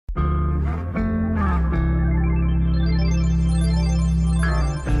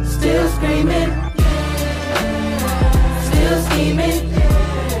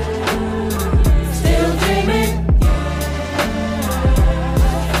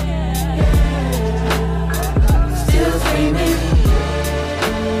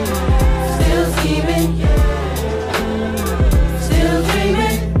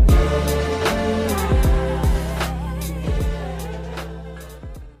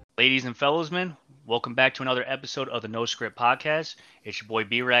Ladies and fellowsmen, welcome back to another episode of the No Script Podcast. It's your boy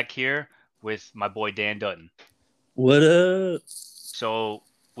B-Rack here with my boy Dan Dutton. What up? So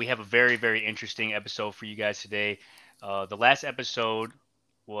we have a very interesting episode for you guys today. The last episode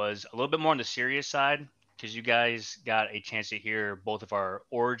was a little bit more on the serious side because you guys got a chance to hear both of our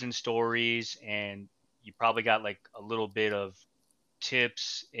origin stories and you probably got like a little bit of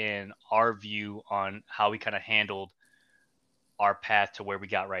tips and our view on how we kind of handled our path to where we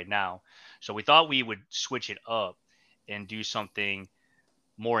got right now. So we thought we would switch it up and do something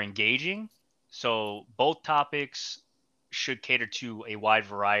more engaging. So both topics should cater to a wide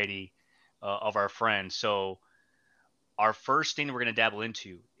variety of our friends. So our first thing that we're going to dabble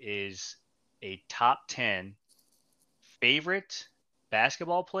into is a top 10 favorite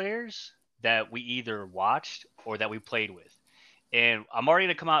basketball players that we either watched or that we played with. And I'm already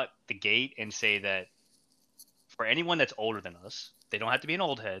going to come out the gate and say that for anyone that's older than us, they don't have to be an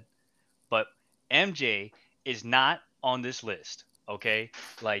old head, but MJ is not on this list. Okay,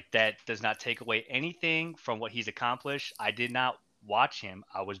 like that does not take away anything from what he's accomplished. I did not watch him.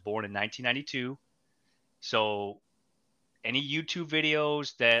 I was born in 1992, so any YouTube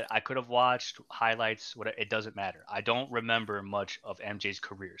videos that I could have watched, highlights, whatever, it doesn't matter. I don't remember much of MJ's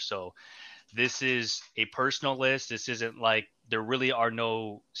career, so this is a personal list. This isn't like there really are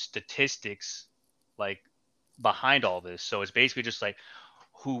no statistics like behind all this. So it's basically just like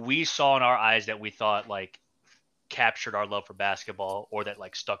who we saw in our eyes that we thought like captured our love for basketball or that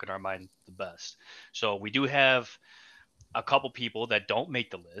like stuck in our mind the best. So we do have a couple people that don't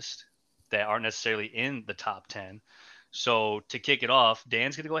make the list that aren't necessarily in the top 10. So to kick it off,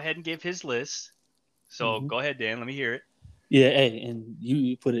 Dan's going to go ahead and give his list. So Hmm. go ahead, Dan. Let me hear it. Yeah, hey, and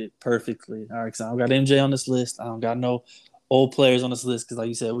you put it perfectly. All right, so I don't got MJ on this list. I don't got no old players on this list because, like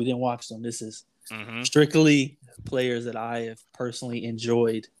you said, we didn't watch them. This is Mm-hmm. strictly players that I have personally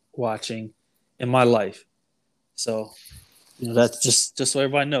enjoyed watching in my life. So, that's just so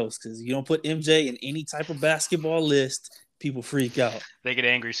everybody knows because you don't put MJ in any type of basketball list, people freak out. They get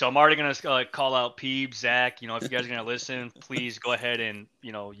angry. So I'm already going to call out Peeb, Zach. If you guys are going to listen, please go ahead and,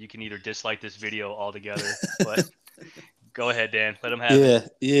 you can either dislike this video altogether, but go ahead, Dan. Let them have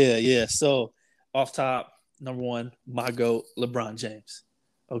it. Yeah. So, off top, number one, my goat, LeBron James.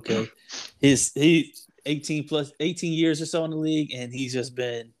 Okay, he 18 years or so in the league, and he's just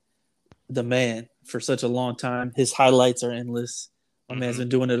been the man for such a long time. His highlights are endless. My man's Mm-hmm. been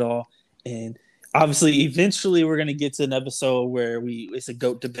doing it all, and obviously, eventually, we're gonna get to an episode where it's a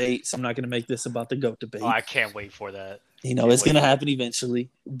goat debate. So I'm not gonna make this about the goat Oh, debate. I can't wait for that. Can't It's wait gonna for it. happen eventually,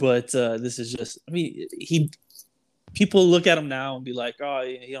 but this is just. I mean, he people look at him now and be like, "Oh,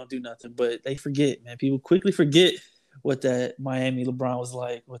 he don't do nothing," but they forget, man. People quickly forget what that Miami LeBron was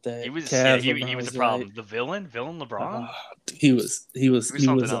like, what He that was yeah, Cavs he LeBron was a was like. problem. The villain Uh, LeBron. he was he He was was he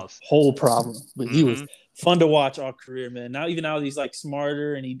something was a else. whole problem, but he Mm-hmm. was fun to watch all career, man. Now he's like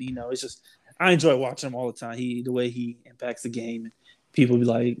smarter, and it's just I enjoy watching him all the time. The way he impacts the game, and people be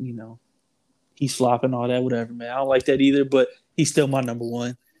like, he's flopping all that, whatever, man. I don't like that either, but he's still my number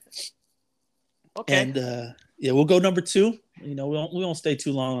one. Okay. And yeah, we'll go number two. We won't stay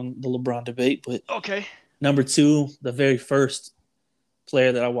too long on the LeBron debate, but Okay. number two, the very first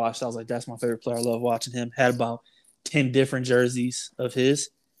player that I watched, I was like, that's my favorite player. I love watching him. Had about 10 different jerseys of his.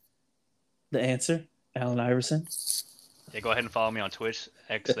 The answer, Allen Iverson. Yeah, go ahead and follow me on Twitch.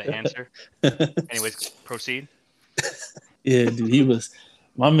 X the answer. Anyways, proceed. Yeah, dude, he was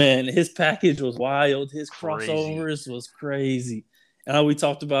my man. His package was wild. His Crazy. crossovers was crazy. And we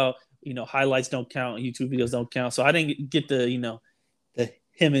talked about, highlights don't count, YouTube videos don't count. So I didn't get the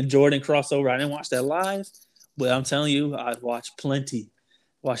him and Jordan crossover. I didn't watch that live, but I'm telling you, I've watched plenty.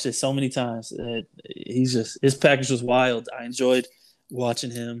 Watched it so many times. His package was wild. I enjoyed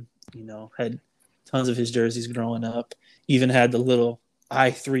watching him. Had tons of his jerseys growing up. Even had the little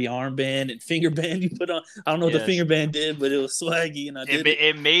I3 armband and finger band you put on. I don't know what the Yes. finger band did, but it was swaggy and I It did it.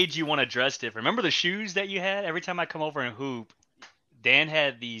 it made you want to dress different. Remember the shoes that you had? Every time I come over and hoop, Dan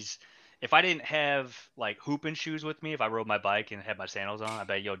had these. If I didn't have like hooping shoes with me, if I rode my bike and had my sandals on, I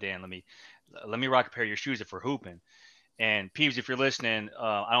bet, yo, Dan, let me rock a pair of your shoes if we're hooping. And Peeves, if you're listening,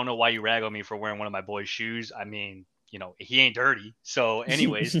 I don't know why you rag on me for wearing one of my boy's shoes. I mean, he ain't dirty. So,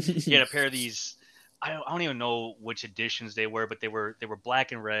 anyways, he had a pair of these. I don't even know which editions they were, but they were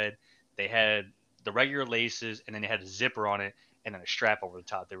black and red. They had the regular laces, and then they had a zipper on it, and then a strap over the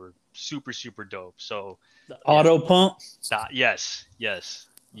top. They were super dope. So, The yeah, auto pump. yes. Yeah,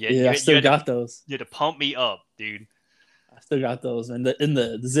 Yeah, I you still had to got those. you had to pump me up, dude. I still got those. And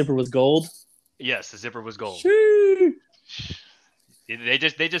the zipper was gold. Yes, the zipper was gold. Shoo. They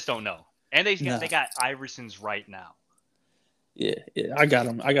just don't know, and they got Nah. they got Iversons right now. Yeah, yeah, I got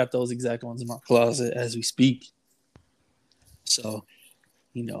them. I got those exact ones in my closet as we speak. So,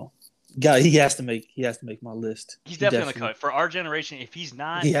 you know, he has to make my list. He's He definitely on the definitely cut for our generation. If he's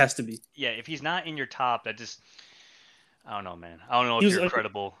not, he has to be. yeah, if he's not in your top, that just I don't know, man. I don't know He if was you're like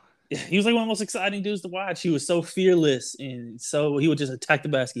credible. he was like one of the most exciting dudes to watch. He was so fearless and so he would just attack the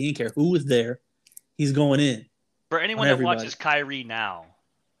basket. He didn't care who was there. He's going in For on anyone that everybody. watches Kyrie now,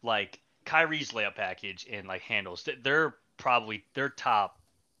 like Kyrie's layup package and like handles, they're probably they're top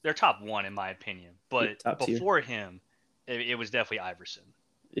one in my opinion. Yeah, But top tier. before him, it was definitely Iverson.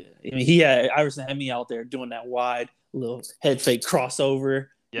 Yeah. I mean, he had Iverson had me out there doing that wide little head fake crossover,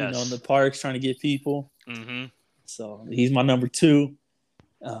 in the Yes. parks trying to get people. Mm-hmm. So he's my number two.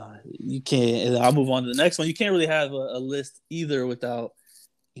 You can't. And I'll move on to the next one. You can't really have a list either without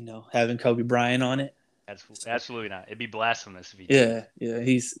having Kobe Bryant on it. So Absolutely not. It'd be blasphemous if he didn't. yeah, yeah,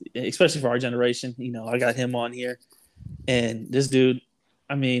 he's especially for our generation. I got him on here, and this dude.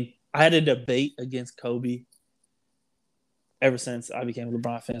 I mean, I had a debate against Kobe ever since I became a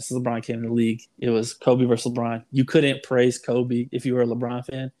LeBron fan. Since LeBron came in the league, it was Kobe versus LeBron. You couldn't praise Kobe if you were a LeBron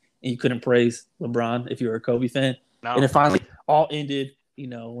fan, and you couldn't praise LeBron if you were a Kobe fan. And No. it finally all ended,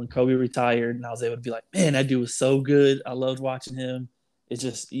 when Kobe retired, and I was able to be like, man, that dude was so good. I loved watching him. It's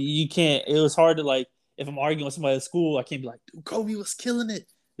just you can't. It was hard to like if I'm arguing with somebody at school, I can't be like, dude, Kobe was killing it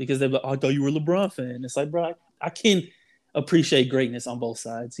because they're like, oh, I thought you were a LeBron fan. It's like, bro, I can appreciate greatness on both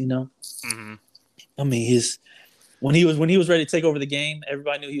sides. Mm-hmm. I mean, when he was ready to take over the game,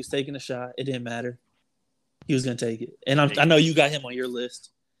 everybody knew he was taking a shot. It didn't matter. He was going to take it. And I know you got him on your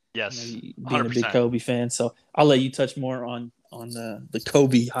list. Yes. Being a big 100%. Kobe fan, so I'll let you touch more on the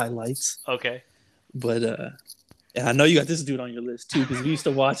Kobe highlights. Okay. But and I know you got this dude on your list too because we used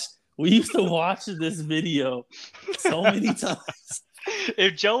to watch this video so many times.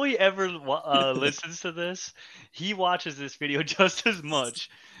 If Joey ever listens to this, he watches this video just as much.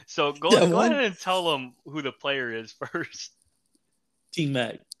 So go ahead and tell him who the player is first.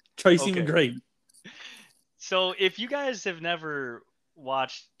 T-Mac, Tracy Okay. McGrady. So if you guys have never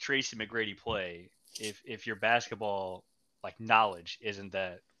watched Tracy McGrady play, if your basketball like knowledge isn't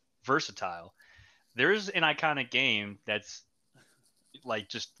that versatile, there's an iconic game that's like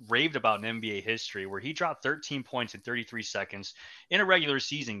just raved about in NBA history where he dropped 13 points in 33 seconds in a regular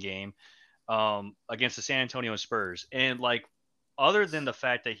season game against the San Antonio Spurs. And like, other than the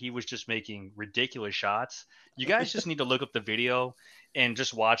fact that he was just making ridiculous shots, you guys just need to look up the video and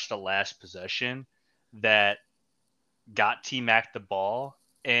just watch the last possession that got T Mac the ball.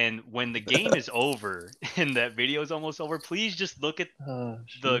 And when the game is over and that video is almost over, please just look at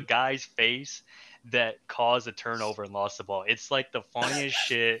the guy's face that caused a turnover and lost the ball. It's like the funniest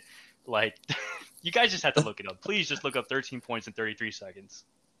shit. Like, you guys just have to look it up. Please just look up 13 points in 33 seconds.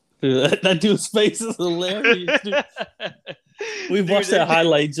 Dude, that dude's face is hilarious, dude. We watched that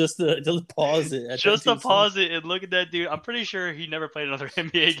highlight just to pause it. Just to pause it and look at that dude. I'm pretty sure he never played another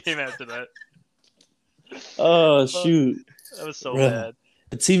NBA game after that. Oh, shoot. That was so bad.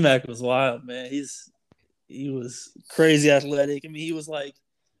 T-Mac was wild, man. He was crazy athletic. I mean,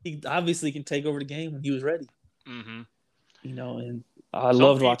 he obviously can take over the game when he was ready. Mm-hmm. And I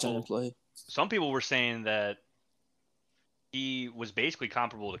loved watching him play. Some people were saying that he was basically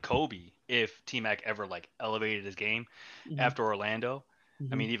comparable to Kobe if T-Mac ever like elevated his game after Orlando.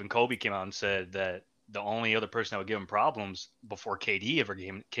 I mean, even Kobe came out and said that the only other person that would give him problems before KD ever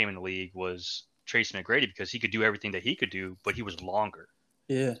came in the league was Tracy McGrady because he could do everything that he could do, but he was longer.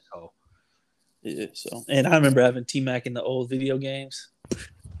 Yeah. So, and I remember having T-Mac in the old video games.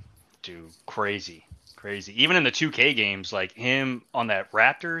 Dude, crazy. Even in the 2K games, like him on that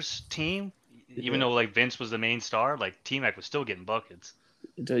Raptors team, even though like Vince was the main star, like T-Mac was still getting buckets.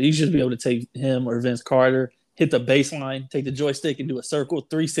 You should be able to take him or Vince Carter, hit the baseline, take the joystick, and do a circle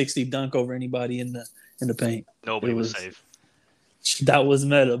 360 dunk over anybody in the paint. Nobody was safe. That was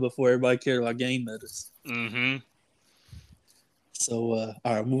meta before everybody cared about game metas. Mm-hmm. So,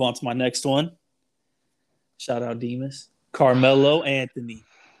 all right, move on to my next one. Shout out Demas. Carmelo Anthony.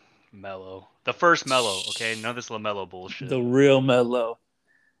 Melo. The first Melo, okay? None of this LaMelo bullshit. The real Melo.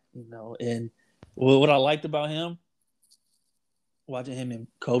 And what I liked about him, watching him in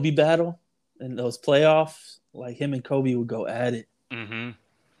Kobe battle in those playoffs, like him and Kobe would go at it. Mm-hmm.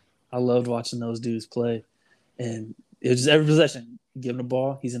 I loved watching those dudes play. And it was just every possession, give him the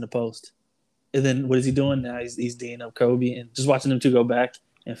ball, he's in the post. And then what is he doing now? He's D'ing up Kobe, and just watching them two go back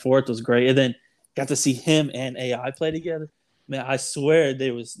and forth was great. And then got to see him and AI play together. Man, I swear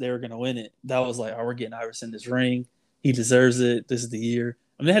they were gonna win it. That was like, oh, we're getting Iverson this ring. He deserves it. This is the year.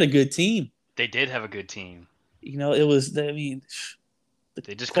 I mean, they had a good team. They did have a good team. It was. I mean,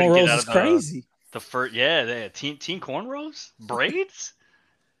 they just couldn't get out of crazy. The first, yeah, the teen cornrows, braids.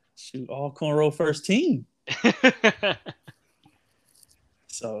 Shoot, all cornrow first team.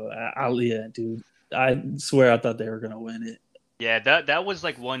 So yeah, dude. I swear I thought they were gonna win it. Yeah, that was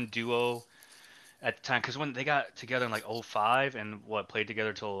like one duo at the time because when they got together in like '05 and what played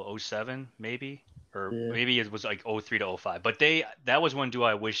together till '07 maybe, or Yeah, maybe it was like '03 to '05. But that was one duo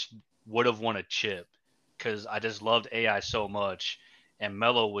I wish would have won a chip because I just loved AI so much, and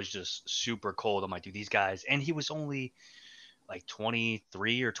Melo was just super cold. I'm like, dude, these guys, and he was only like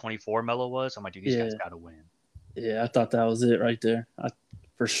 23 or 24. Melo was. I'm like, dude, these guys yeah, got to win. yeah. I thought that was it right there. I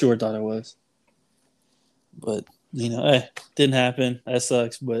for sure thought it was, but didn't happen. That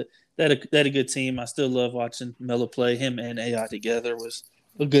sucks. But that a good team. I still love watching Melo play. Him and AI together was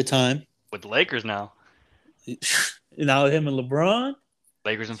a good time. With the Lakers now, Now him and LeBron,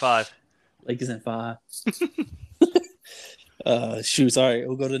 Lakers in five. Lakers in five. Shoot, sorry.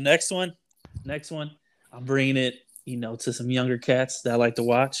 We'll go to the next one. Next one, I'm bringing it, to some younger cats that I like to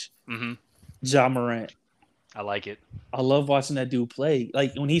watch. Mm-hmm. Ja Morant. I like it. I love watching that dude play.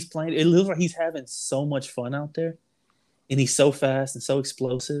 Like when he's playing, it looks like he's having so much fun out there, and he's so fast and so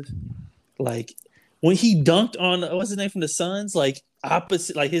explosive. Like when he dunked on what's his name from the Suns, like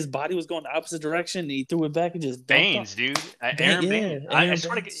opposite, like his body was going the opposite direction, and he threw it back and just dunked Baines, on. dude. Aaron Baines. I Aaron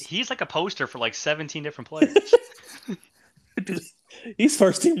swear to God, Baines. he's like a poster for like 17 different players. Dude, he's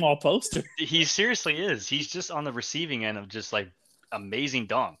first team all poster. He seriously is. He's just on the receiving end of just like amazing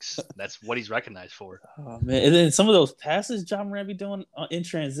dunks. That's what he's recognized for. Oh man! And then some of those passes John Moran be doing in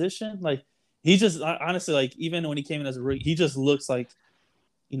transition, like he just honestly, like even when he came in as a rookie, he just looks like,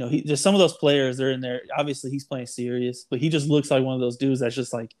 he just some of those players they're in there. Obviously, he's playing serious, but he just looks like one of those dudes that's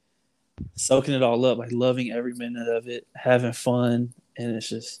just like soaking it all up, like loving every minute of it, having fun, and it's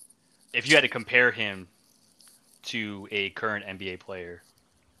just. If you had to compare him to a current NBA player,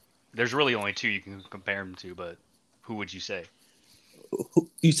 there's really only two you can compare him to, but who would you say?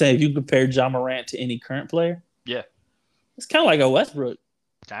 You say if you compare John Morant to any current player, Yeah, it's kind of like a Westbrook,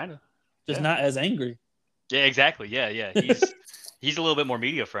 kind of. just Yeah. not as angry, Yeah, exactly. Yeah. He's a little bit more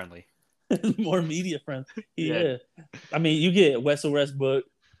media friendly. more media friendly. Yeah. Yeah, I mean, you get Westbrook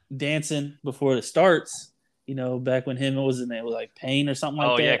dancing before it starts. Back when him what was his name was like Payne or something like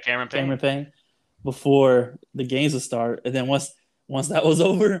Oh that. yeah, Cameron Payne. Cameron Payne before the games would start, and then once that was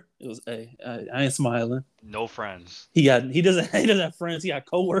over, it was hey, I ain't smiling. No friends. He doesn't have friends. He got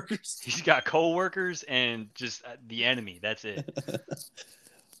coworkers. He's got coworkers and just the enemy. That's it.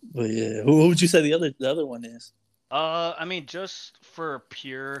 But yeah, who would you say the other one is? I mean, just for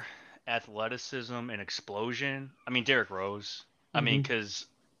pure athleticism and explosion, I mean, Derrick Rose. I mean, Mm-hmm. because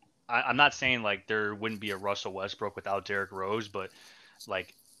I'm not saying like there wouldn't be a Russell Westbrook without Derrick Rose, but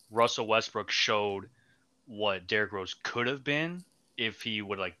like Russell Westbrook showed what Derrick Rose could have been if he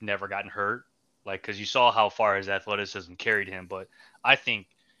would like never gotten hurt. Like, because you saw how far his athleticism carried him, but I think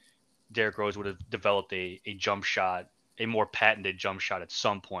Derrick Rose would have developed a jump shot, a more patented jump shot at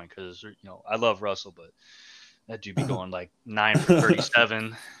some point. Because I love Russell, but that dude be going like 9 for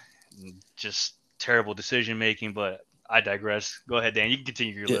 37, just terrible decision making. But I digress. Go ahead, Dan. You can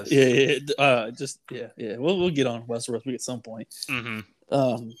continue your list. Yeah. We'll get on Westbrook at some point. Mm-hmm.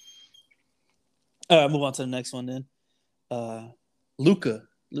 All right, move on to the next one then. Luka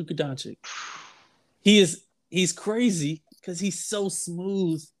Doncic. He's crazy because he's so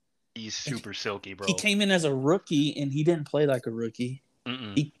smooth. He's super silky, bro. He came in as a rookie and he didn't play like a rookie.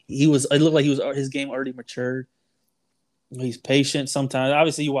 Mm-mm. He was. It looked like his game already matured. He's patient sometimes.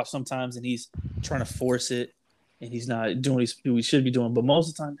 Obviously, you watch sometimes and he's trying to force it, and he's not doing what he should be doing. But most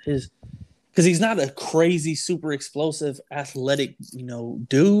of the time, because he's not a crazy, super explosive, athletic,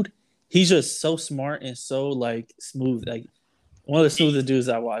 dude. He's just so smart and so like smooth. Like one of the smoothest dudes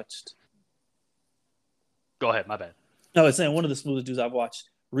I watched. Go ahead, my bad. No, it's saying one of the smoothest dudes I've watched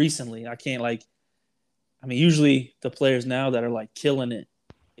recently. Usually the players now that are like killing it,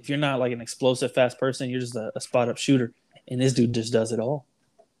 if you're not like an explosive, fast person, you're just a spot up shooter. And this dude just does it all.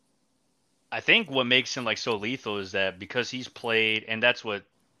 I think what makes him like so lethal is that because he's played, and that's what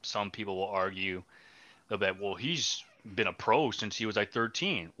some people will argue about. Well, he's been a pro since he was like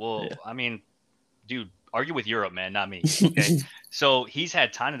 13. Well, Yeah. I mean, dude, argue with Europe, man, not me. Okay, so he's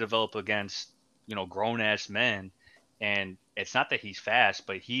had time to develop against grown ass men, and it's not that he's fast,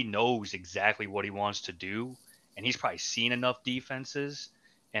 but he knows exactly what he wants to do, and he's probably seen enough defenses.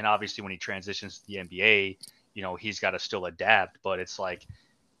 And obviously, when he transitions to the NBA, he's got to still adapt. But it's like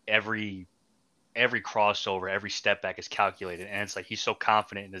every crossover, every step back is calculated, and it's like he's so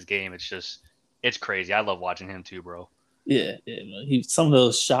confident in his game. It's crazy. I love watching him too, bro. Yeah. Some of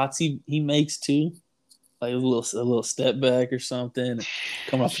those shots he makes too. like a little step back or something,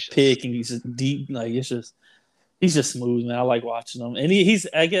 coming off a pick, and he's just deep. Like he's just smooth, man. I like watching him, and he's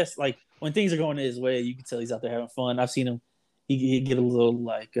I guess like when things are going his way, you can tell he's out there having fun. I've seen him. He get a little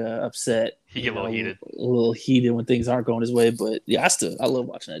like upset. He get a little heated. A little heated when things aren't going his way. But yeah, I love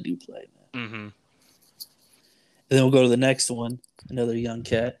watching that dude play, man. Mm-hmm. And then we'll go to the next one. Another young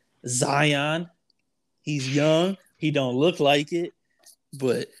cat, Zion. He's young. He don't look like it,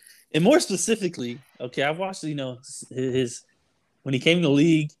 but and more specifically, okay, I've watched his when he came in the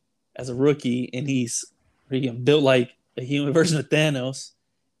league as a rookie, and he's built like a human version of Thanos,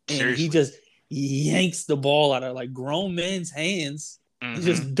 and Seriously. he just yanks the ball out of like grown men's hands. Mm-hmm. He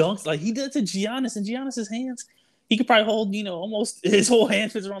just dunks like he did to Giannis, and Giannis's hands. He could probably hold almost his whole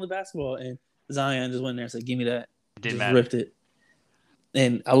hand fits around the basketball, and Zion just went there and said, "Give me that." Didn't just matter. ripped it.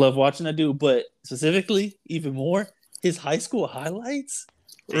 And I love watching that dude, but specifically, even more, his high school highlights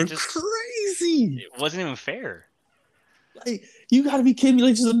were crazy. It wasn't even fair. Like, you got to be kidding me.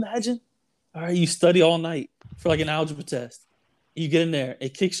 Like, just imagine. All right, you study all night for like an algebra test. You get in there,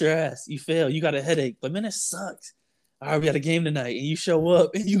 it kicks your ass. You fail. You got a headache. But man, it sucks. All right, we got a game tonight, and you show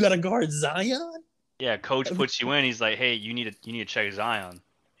up, and you got to guard Zion. Yeah, coach puts you in. He's like, "Hey, you need to check Zion,"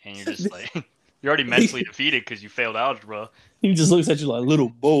 and you're just like, you're already mentally defeated because you failed algebra. He just looks at you like, little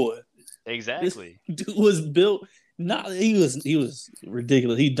boy. Exactly. This dude was built. He was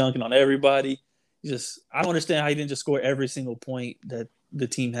ridiculous. He dunking on everybody. I don't understand how he didn't just score every single point that the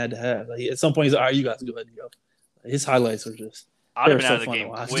team had to have. Like, at some point, he's like, all right, you guys go ahead and go. His highlights are just. I'd have been out of the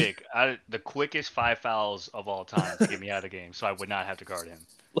game quick. The quickest 5 fouls of all time to get me out of the game, so I would not have to guard him.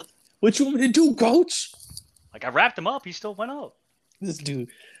 What you want me to do, coach? Like, I wrapped him up. He still went up. This dude,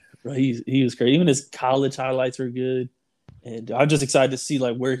 bro, he was crazy. Even his college highlights were good. And I'm just excited to see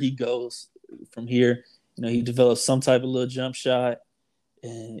like where he goes from here. He develops some type of little jump shot,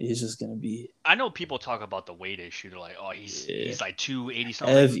 and it's just gonna be. I know people talk about the weight issue. They're like, "Oh, he's like 280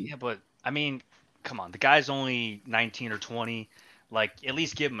 something." Heavy. Yeah, but I mean, come on, the guy's only 19 or 20. Like, at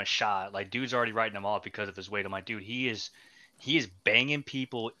least give him a shot. Like, dude's already writing him off because of his weight. I'm like, dude, he is banging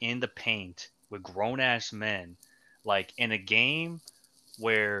people in the paint with grown ass men, like in a game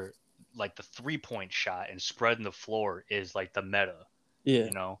where like the 3-point shot and spreading the floor is like the meta. Yeah.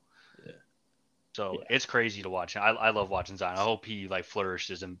 Yeah. So it's crazy to watch. I love watching Zion. I hope he like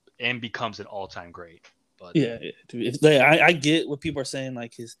flourishes and becomes an all-time great. But yeah, dude, I get what people are saying,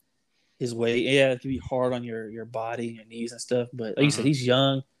 like his weight. Yeah, it can be hard on your body, your knees and stuff. But like you said, he's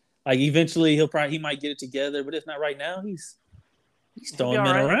young. Like eventually he might get it together. But if not right now, he's throwing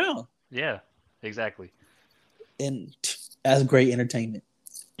men around. Yeah, exactly. And that's great entertainment.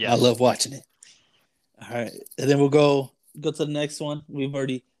 Yeah, I love watching it. All right, and then we'll go to the next one. We've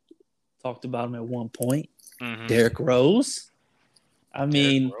already talked about him at one point. Derrick Rose. I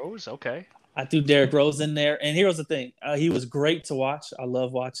mean, Derrick Rose, okay. I threw Derrick Rose in there, and here's the thing: he was great to watch. I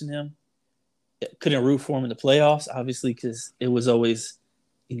love watching him. Couldn't root for him in the playoffs, obviously, because it was always,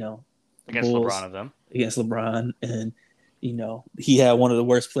 against Bulls, LeBron of them. Against LeBron, and he had one of the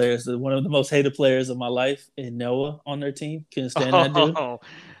worst players, one of the most hated players of my life, in Noah on their team. Couldn't stand that dude. All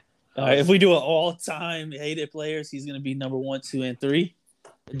right, if we do an all-time hated players, he's gonna be number 1, 2, and 3.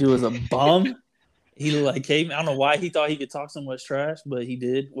 The dude was a bum. He looked like caveman. I don't know why he thought he could talk so much trash, but he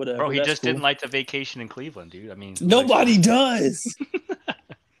did. Whatever. Bro, he just didn't like the vacation in Cleveland, dude. I mean, nobody does.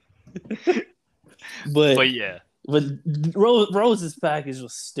 But yeah. But Rose's package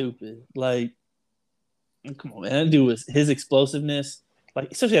was stupid. Like, come on, man. That dude his explosiveness,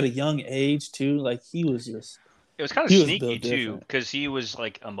 like especially at a young age too. Like he was just. It was kind of sneaky too, because he was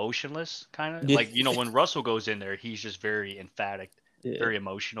like emotionless, kind of like when Russell goes in there, he's just very emphatic, very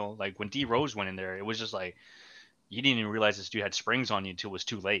emotional. Like when D Rose went in there, it was just like you didn't even realize this dude had springs on you until it was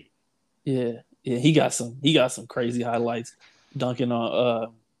too late. Yeah, he got some crazy highlights, dunking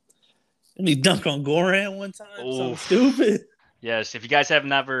on. And he dunked on Goran one time. Something stupid. Yes, if you guys have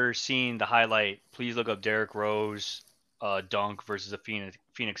never seen the highlight, please look up Derrick Rose dunk versus the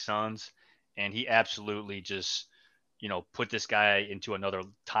Phoenix Suns, and he absolutely just put this guy into another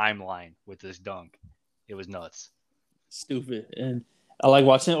timeline with this dunk. It was nuts. Stupid. And I like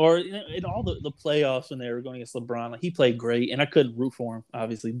watching it. Or in all the playoffs when they were going against LeBron, like he played great, and I couldn't root for him,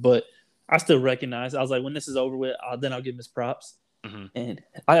 obviously, but I still recognize. I was like, when this is over with, then I'll give him his props. Mm-hmm. And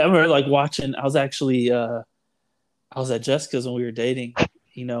I remember like watching. I was actually I was at Jessica's when we were dating,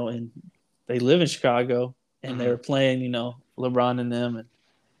 and they live in Chicago, and they were playing, LeBron and them, and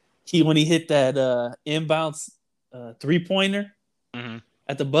when he hit that inbounds 3-pointer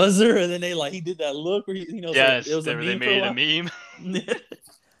at the buzzer, and then he did that look where yes, it was they made a meme.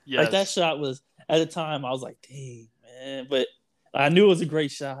 Yes. Like that shot was at the time I was like, dang man, but I knew it was a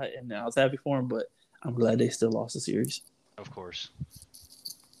great shot and I was happy for him, but I'm glad they still lost the series. Of course.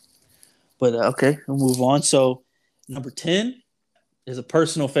 But okay, we'll move on. So number 10 is a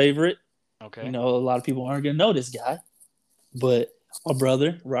personal favorite. You Okay. know, a lot of people aren't gonna know this guy, but my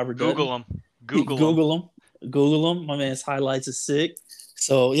brother Robert Dutton. Google them. Google them. Google him. Google him. My man's highlights is sick.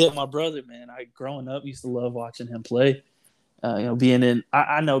 So yeah, my brother, man, I growing up used to love watching him play. You know,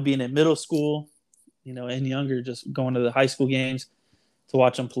 I know being in middle school, you know, and younger, just going to the high school games to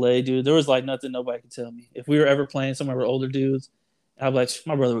watch him play, dude. There was like nothing nobody could tell me. If we were ever playing some of our older dudes, I'd be like,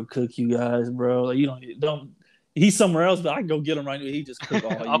 my brother would cook you guys, bro. Like, you don't. He's somewhere else, but I can go get him right now. He just cook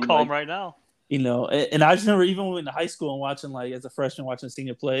all I'll you. call Like, him right now. you know, and I just remember even when in high school and watching like as a freshman watching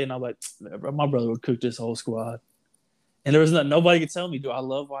senior play, and I'm like, bro, my brother would cook this whole squad. And there was nobody could tell me, dude. I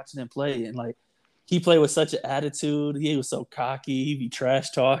love watching him play, and like he played with such an attitude. He was so cocky. He'd be trash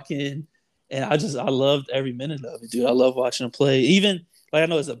talking, and I loved every minute of it, dude. I love watching him play. Even like I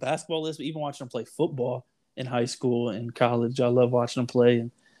know it's a basketball list, but even watching him play football in high school and college, I love watching him play.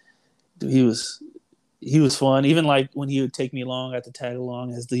 And dude, he was fun. Even like when he would take me along, I had to tag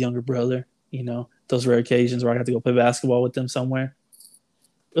along as the younger brother. You know, those rare occasions where I got to go play basketball with them somewhere.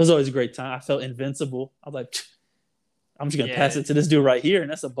 It was always a great time. I felt invincible. I was like, I'm just gonna pass Yeah. it to this dude right here,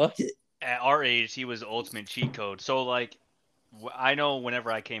 and that's a bucket. At our age, he was the ultimate cheat code. So like, I know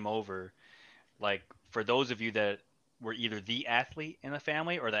whenever I came over, like for those of you that were either the athlete in the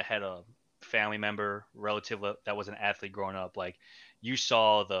family or that had a family member, relative that was an athlete growing up, like you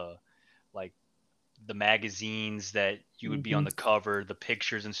saw like the magazines that you would be on Mm-hmm. the cover, the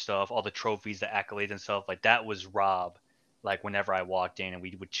pictures and stuff, all the trophies, the accolades and stuff. Like that was Rob. Like whenever I walked in and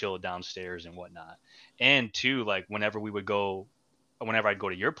we would chill downstairs and whatnot. And two, like whenever I'd go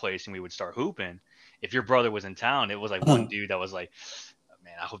to your place and we would start hooping, if your brother was in town, it was like one dude that was like,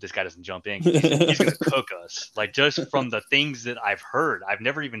 man, I hope this guy doesn't jump in because he's gonna cook us. Like just from the things that I've heard, I've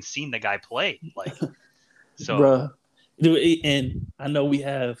never even seen the guy play. Like so, Bruh. Dude, and I know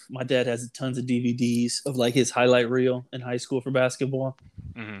my dad has tons of DVDs of like his highlight reel in high school for basketball.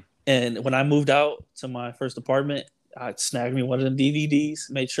 mhm. And when I moved out to my first apartment, I snagged me one of them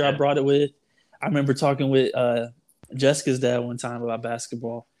DVDs, made sure I Yeah, brought it with. I remember talking with Jessica's dad one time about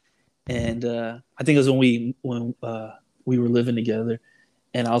basketball. And I think it was when we were living together.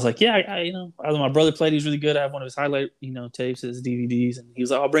 And I was like, yeah, my brother played. He's really good. I have one of his highlight, tapes, his DVDs. And he was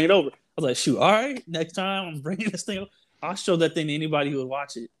like, I'll bring it over. I was like, shoot, all right, next time I'm bringing this thing over. I'll show that thing to anybody who would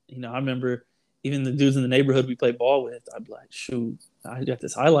watch it. I remember even the dudes in the neighborhood we played ball with, I'd be like, shoot, I got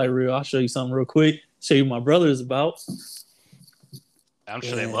this highlight reel. I'll show you something real quick. Show you what my brother is about. I'm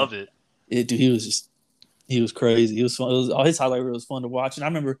sure they And loved it. dude, he was crazy. He was fun. All his highlight reel was fun to watch. And I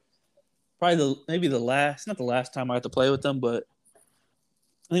remember probably not the last time I had to play with them, but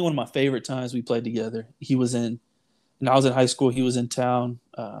I think one of my favorite times we played together. And I was in high school. He was in town.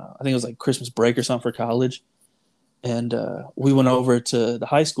 I think it was like Christmas break or something for college. And we went over to the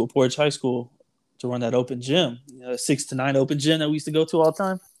high school, Portage High School, to run that open gym, 6 to 9 open gym that we used to go to all the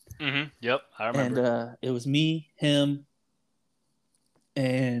time. Yep, I And remember. it was me, him,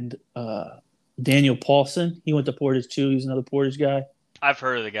 and Daniel Paulson. He went to Portage too. He's another Portage guy. I've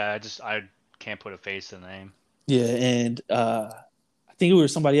heard of the guy. I can't put a face to the name. Yeah, and I think it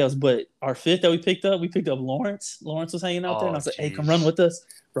was somebody else, but our fifth that we picked up Lawrence. Lawrence was hanging out there, and I Oh, was like, "Hey, come run jeez. with us,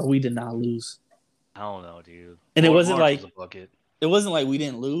 bro." We did not lose, I don't know, dude. and Lawrence was a bucket. it wasn't like we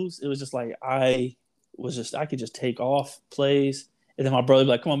didn't lose. It was just like I could just take off plays, and then my brother would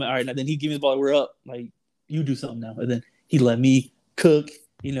be like, "Come on, man, all right." And then he'd give me the ball. We're up, like you do something now, and then he let me cook,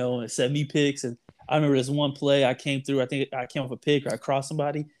 and set me picks. And I remember this one play I came through. I think I came off a pick or I crossed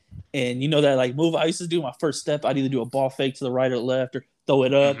somebody, and that like move I used to do my first step. I'd either do a ball fake to the right or left, or throw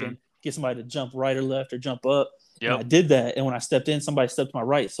it up Hmm. and get somebody to jump right or left or jump up. And I Yep. did that. And when I stepped in, somebody stepped to my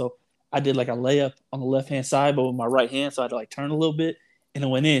right. So I did like a layup on the left hand side, but with my right hand. So I had to like turn a little bit and it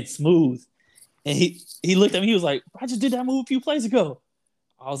went in smooth. And he looked at me, he was like, I just did that move a few plays ago.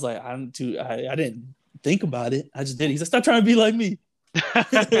 I was like, I didn't think about it. I just did it. He said, stop trying to be like me.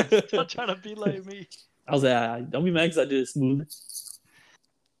 Stop trying to be like me. I was like, don't be mad because I did it smooth.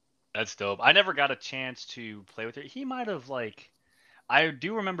 That's dope. I never got a chance to play with it. He might have I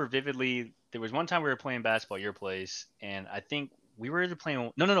do remember vividly. There was one time we were playing basketball at your place, and I think we were either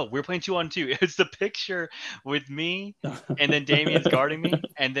playing. No. We were playing 2-on-2. It's the picture with me, and then Damien's guarding me,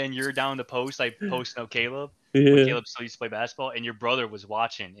 and then you're down the post, like posting up Caleb when Yeah. Caleb still used to play basketball, and your brother was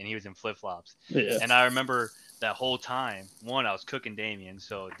watching, and he was in flip flops. Yeah. And I remember that whole time. One, I was cooking Damien,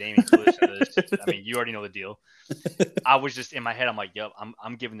 so Damien, if you listen to this, I mean, you already know the deal. I was just in my head. I'm like, yep,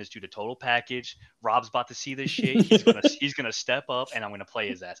 I'm giving this dude a total package. Rob's about to see this shit. He's gonna step up, and I'm gonna play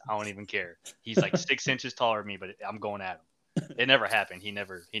his ass. I don't even care. He's like 6 inches taller than me, but I'm going at him. It never happened. He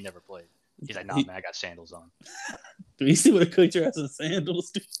never played. He's like, nah, man, I got sandals on. He still would have cooked your ass in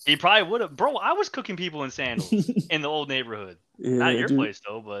sandals, dude. He probably would have. Bro, I was cooking people in sandals in the old neighborhood. Not at Yeah, your dude. place,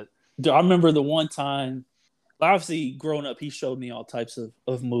 though, but. Dude, I remember the one time, obviously growing up, he showed me all types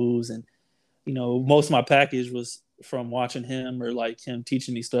of moves. And, most of my package was from watching him or like him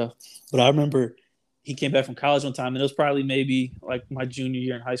teaching me stuff. But I remember he came back from college one time, and it was probably maybe like my junior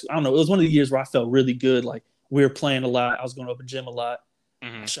year in high school. I don't know. It was one of the years where I felt really good. Like we were playing a lot. I was going to open gym a lot.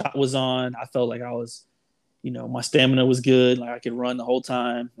 My shot was on. I felt like I was, my stamina was good. Like I could run the whole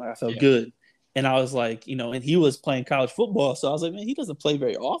time. Like I felt good. And I was like, and he was playing college football. So I was like, man, he doesn't play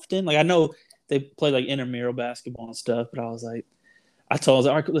very often. Like I know they play like intramural basketball and stuff, but I was like, I told him, I was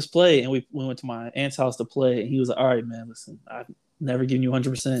like, all right, let's play. And we went to my aunt's house to play. And he was like, all right, man, listen, I've never given you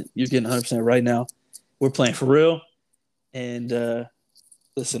 100%. You're getting 100% right now. We're playing for real. And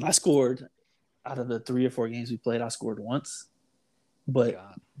listen, I scored out of the 3 or 4 games we played, I scored once. But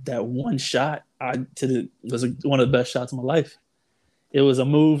that one shot was one of the best shots of my life. It was a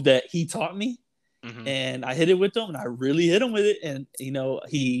move that he taught me, and I hit it with him, and I really hit him with it. And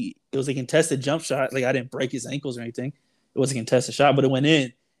it was a contested jump shot. Like I didn't break his ankles or anything. It was a contested shot, but it went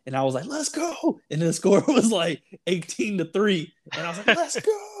in, and I was like, "Let's go!" And the score was like 18-3, and I was like, "Let's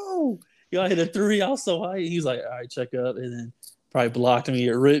go!" I hit a 3. I was so high. He was like, "All right, check up," and then probably blocked me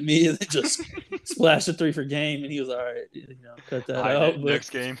or ripped me, and then just splashed a 3 for game. And he was all right, cut that out. Next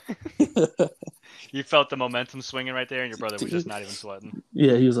game. You felt the momentum swinging right there, and your brother was just not even sweating.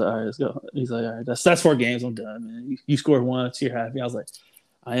 Yeah, he was like, all right, let's go. He's like, all right, that's 4 games. I'm done, man. You scored once, you're happy. I was like,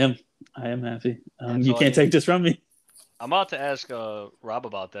 I am happy. You can't take this from me. I'm about to ask Rob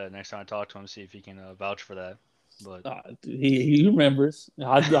about that next time I talk to him, see if he can vouch for that. But he remembers.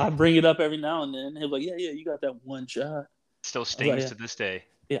 I bring it up every now and then. He'll be like, yeah, you got that one shot. Still stings to this day.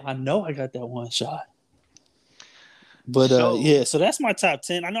 Yeah, I know I got that one shot. But so that's my top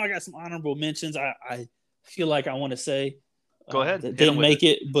 10. I know I got some honorable mentions. I feel like I want to say go ahead. That didn't make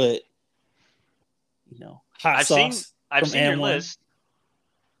it, but hot sauce. I've seen your list.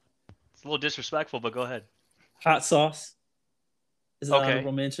 It's a little disrespectful, but go ahead. Hot sauce is an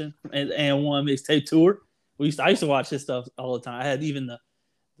honorable mention. And one mixtape tour. I used to watch his stuff all the time. I had even the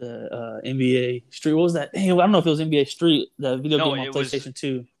NBA Street. What was that? I don't know if it was NBA Street, the video game on PlayStation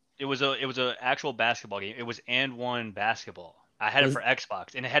 2. It was a actual basketball game. It was And One basketball. I had it for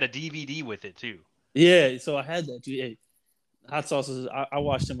Xbox, and it had a DVD with it too. Yeah, so I had that. Hey, hot sauces. I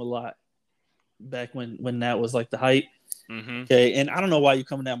watched him a lot back when that was like the hype. Okay, and I don't know why you're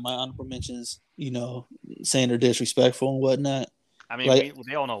coming at my honorable mentions. Saying they're disrespectful and whatnot. I mean,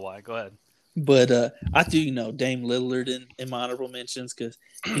 they all know why. Go ahead. But I do, Dame Lillard in my honorable mentions because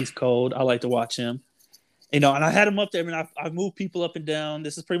he's cold. I like to watch him. And I had him up there. I mean, I've moved people up and down.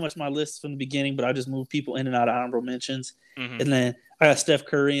 This is pretty much my list from the beginning, but I just moved people in and out of honorable mentions. And then I got Steph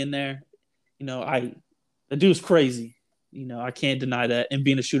Curry in there. The dude's crazy. I can't deny that. And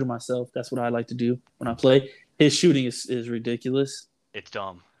being a shooter myself, that's what I like to do when I play. His shooting is ridiculous. It's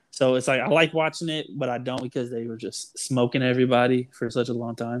dumb. So it's like I like watching it, but I don't because they were just smoking everybody for such a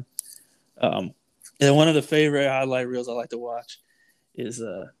long time. And one of the favorite highlight reels I like to watch is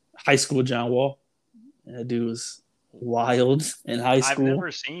High School John Wall. That dude was wild in high school. I've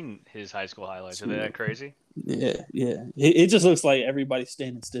never seen his high school highlights. Are they that crazy? Yeah. It just looks like everybody's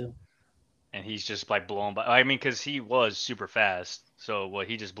standing still. And he's just like blowing by. I mean, because he was super fast. So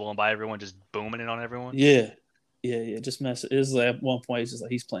he just blowing by everyone, just booming it on everyone? Yeah. Just mess. It was like at one point, it's just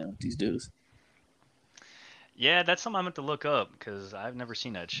like he's playing with these dudes. Yeah, that's something I meant to look up because I've never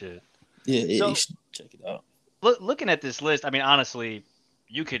seen that shit. Yeah, you should check it out. Looking at this list, I mean, honestly,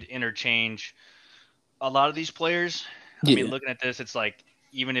 you could interchange a lot of these players. I mean, looking at this, it's like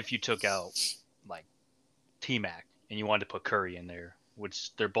even if you took out like T-Mac and you wanted to put Curry in there,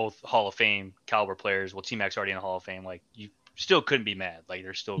 which they're both Hall of Fame caliber players. Well, T-Mac's already in the Hall of Fame. Like you still couldn't be mad. Like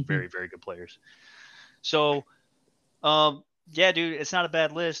they're still very, very good players. So, yeah, dude, it's not a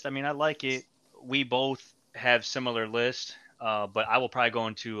bad list. I mean, I like it. We both have similar lists, but I will probably go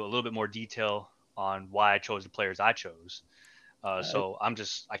into a little bit more detail on why I chose the players I chose. So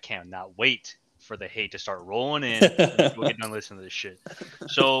I cannot wait for the hate to start rolling in. We'll get done listening to this shit.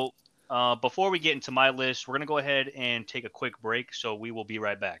 So before we get into my list, we're going to go ahead and take a quick break. So we will be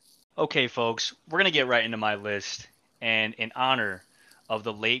right back. Okay, folks, we're going to get right into my list. And in honor of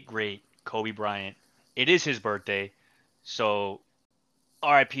the late, great Kobe Bryant, it is his birthday. So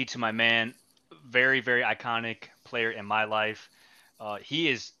RIP to my man. Very, very iconic player in my life. He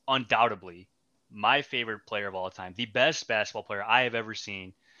is undoubtedly my favorite player of all time. The best basketball player I have ever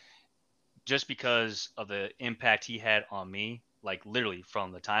seen. Just because of the impact he had on me, like literally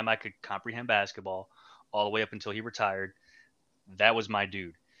from the time I could comprehend basketball all the way up until he retired, that was my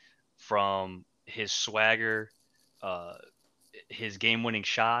dude. from his swagger, uh, his game-winning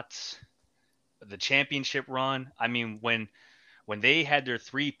shots, the championship run. I mean, when they had their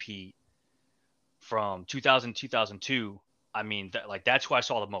three-peat from 2000 2002, I mean, like that's who I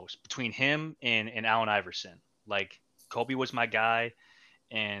saw the most between him and Allen Iverson. Like Kobe was my guy,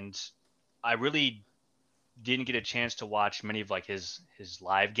 and I really didn't get a chance to watch many of like his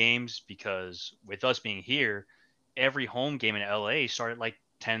live games because with us being here, every home game in LA started like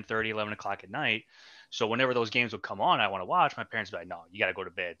 10:30, 11 o'clock at night. So whenever those games would come on, I want to watch. My parents would be like, "No, you got to go to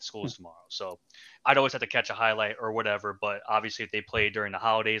bed. School's tomorrow." So I'd always have to catch a highlight or whatever. But obviously, if they played during the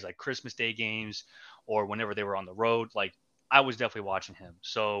holidays, like Christmas Day games, or whenever they were on the road, like I was definitely watching him.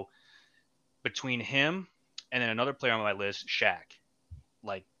 So between him and then another player on my list, Shaq,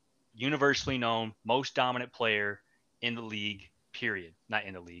 like universally known, most dominant player in the league, period. Not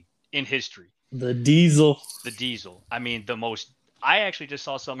in the league, in history. The Diesel. The Diesel. I mean, the most. I actually just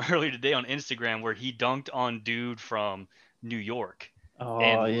saw something earlier today on Instagram where he dunked on dude from New York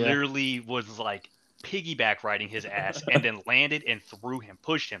and Oh yeah. literally was like piggyback riding his ass and then landed and threw him,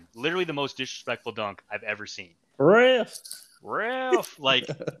 pushed him. Literally the most disrespectful dunk I've ever seen. Ref. Ralph, like,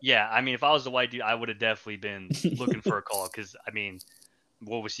 yeah, I mean, if I was the white dude, I would have definitely been looking for a call because, I mean,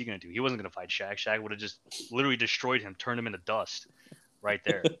 what was he going to do? He wasn't going to fight Shaq. Shaq would have just literally destroyed him, turned him into dust right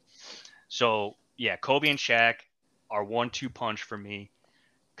there. So, yeah, Kobe and Shaq are 1-2 punch for me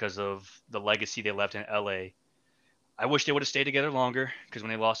because of the legacy they left in LA. I wish they would have stayed together longer because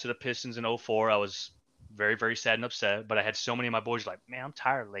when they lost to the Pistons in '04, I was very, very sad and upset. But I had so many of my boys like, man, I'm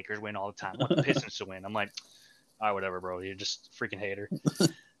tired of Lakers winning all the time. I want the Pistons to win. I'm like, all right, whatever, bro. You're just a freaking hater.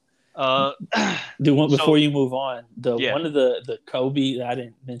 Uh, Dude, one, so before you move on, the yeah. one of the Kobe I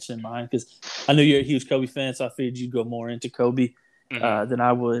didn't mention mine because I knew you're a huge Kobe fan, so I figured you'd go more into Kobe than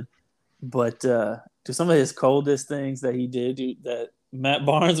I would. But to some of his coldest things that he did, dude, that Matt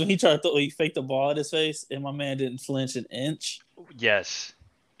Barnes when he tried to throw, he faked the ball at his face, and my man didn't flinch an inch. Yes,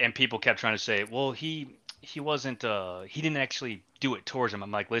 and people kept trying to say, well, he wasn't he didn't actually do it towards him.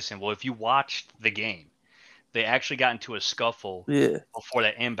 I'm like, listen, well, if you watched the game, they actually got into a scuffle Yeah, before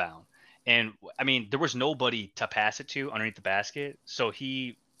that inbound. And I mean, there was nobody to pass it to underneath the basket, so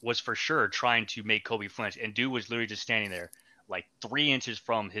he was for sure trying to make Kobe flinch. And dude was literally just standing there, like 3 inches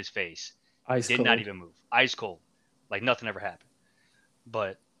from his face, ice did not cold. even move, ice cold, like nothing ever happened.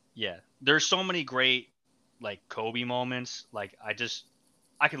 But yeah, there's so many great like Kobe moments. Like I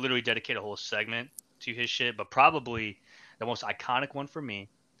could literally dedicate a whole segment to his shit. But probably the most iconic one for me,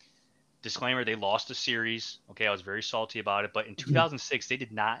 disclaimer, they lost the series. Okay, I was very salty about it. But in 2006, they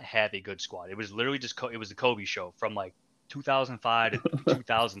did not have a good squad. It was literally just it was the Kobe show from like 2005 to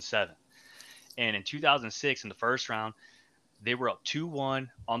 2007. And in 2006, in the first round, they were up 2-1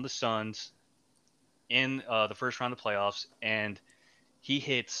 on the Suns in the first round of the playoffs, and he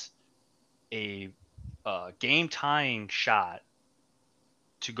hits a game tying shot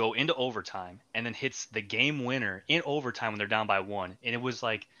to go into overtime and then hits the game winner in overtime when they're down by one. And it was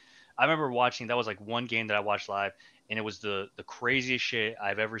like, I remember watching, that was like one game that I watched live, and it was the craziest shit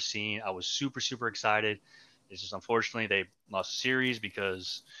I've ever seen. I was super, super excited. It's just unfortunately they lost the series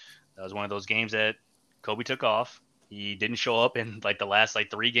because that was one of those games that Kobe took off. He didn't show up in like the last like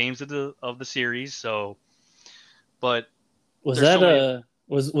 3 games of the series. So, but Was there's that so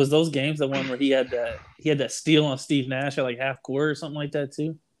many. was those games the one where he had that steal on Steve Nash at like half court or something like that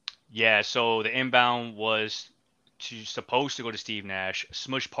too? Yeah, so the inbound was supposed to go to Steve Nash.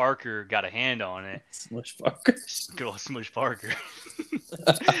 Smush Parker got a hand on it. Smush Parker. Good old Smush Parker.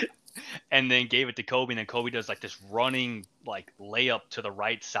 And then gave it to Kobe, and then Kobe does like this running like layup to the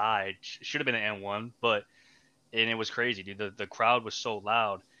right side. Should have been an N1, but and it was crazy, dude. The crowd was so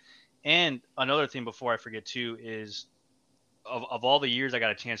loud. And another thing before I forget too is of all the years I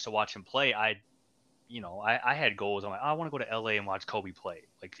got a chance to watch him play, I had goals. I'm like, I want to go to LA and watch Kobe play,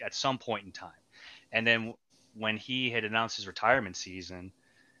 like at some point in time. And then when he had announced his retirement season,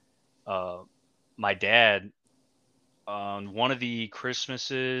 uh, my dad on one of the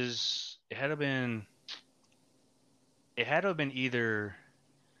Christmases, it had to have been either,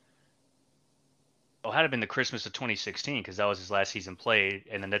 oh, it had to have been the Christmas of 2016 because that was his last season played,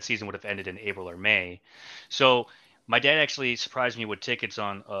 and then that season would have ended in April or May. So my dad actually surprised me with tickets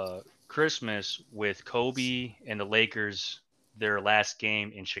on Christmas with Kobe and the Lakers, their last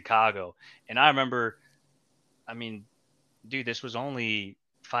game in Chicago. And I remember, I mean, dude, this was only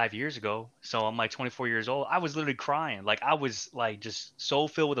 5 years ago. So I'm like 24 years old. I was literally crying. Like I was like just so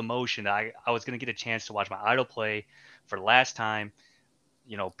filled with emotion that I was gonna get a chance to watch my idol play for the last time,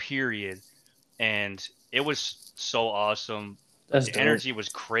 period. And it was so awesome. That's The dope. energy was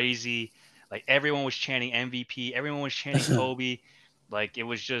crazy. Like everyone was chanting MVP, everyone was chanting Kobe. Like it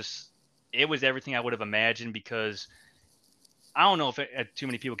was just it was everything I would have imagined because I don't know if too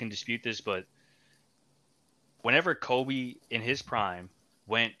many people can dispute this, but whenever Kobe in his prime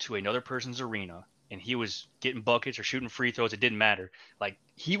went to another person's arena and he was getting buckets or shooting free throws, it didn't matter. Like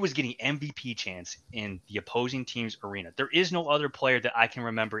he was getting MVP chance in the opposing team's arena. There is no other player that I can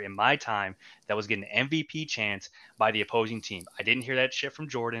remember in my time that was getting an MVP chance by the opposing team. I didn't hear that shit from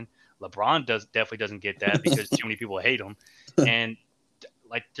Jordan. LeBron definitely doesn't get that because too many people hate him. And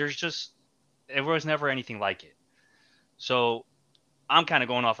like there was never anything like it. So I'm kind of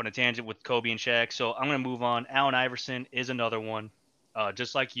going off on a tangent with Kobe and Shaq, so I'm going to move on. Allen Iverson is another one,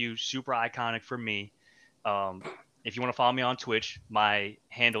 just like you, super iconic for me. Um, if you want to follow me on Twitch, my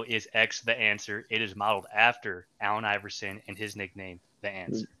handle is X the Answer. It is modeled after Allen Iverson and his nickname, the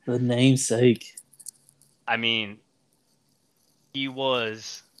Answer. The namesake. I mean, he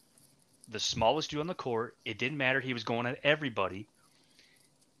was the smallest dude on the court. It didn't matter. He was going at everybody.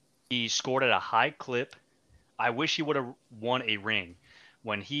 He scored at a high clip. I wish he would have won a ring.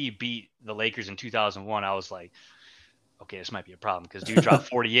 When he beat the Lakers in 2001, I was like, okay, this might be a problem because dude dropped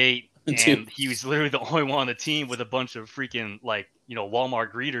 48 and he was literally the only one on the team with a bunch of freaking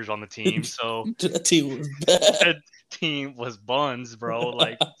Walmart greeters on the team. So that team was bad. That team was buns, bro,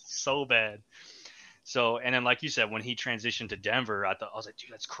 like so bad. So and then like you said, when he transitioned to Denver, I was like,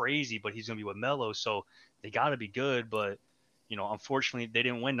 dude, that's crazy, but he's gonna be with Melo, so they got to be good. But unfortunately, they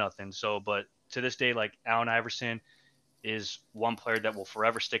didn't win nothing. So, but to this day, like Allen Iverson is one player that will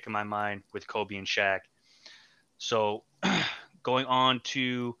forever stick in my mind with Kobe and Shaq. So going on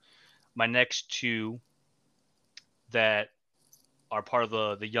to my next two that are part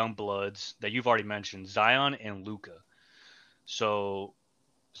of the young bloods that you've already mentioned, Zion and Luka. So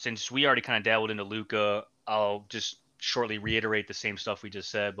since we already kind of dabbled into Luka, I'll just shortly reiterate the same stuff we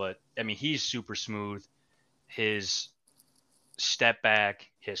just said. But I mean, he's super smooth. His step back,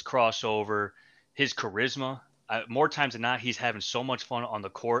 his crossover, his charisma. More times than not, he's having so much fun on the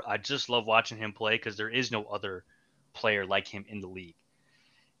court. I just love watching him play because there is no other player like him in the league.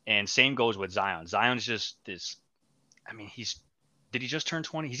 And same goes with Zion. Zion's just this. I mean, did he just turn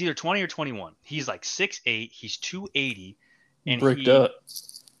 20? He's either 20 or 21. He's like 6'8". He's 280, and Bricked up.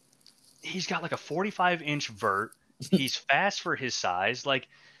 He's got like a 45-inch vert. He's fast for his size. Like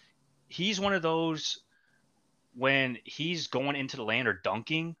he's one of those when he's going into the lane or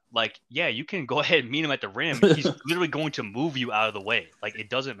dunking, like, yeah, you can go ahead and meet him at the rim. He's literally going to move you out of the way. Like, it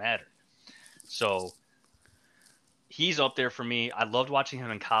doesn't matter. So he's up there for me. I loved watching him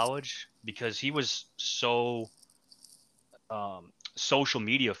in college because he was so social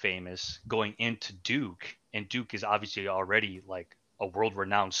media famous going into Duke. And Duke is obviously already like a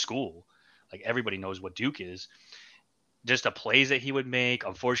world-renowned school. Like, everybody knows what Duke is. Just the plays that he would make.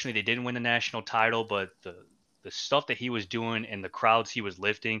 Unfortunately, they didn't win the national title, but the stuff that he was doing and the crowds he was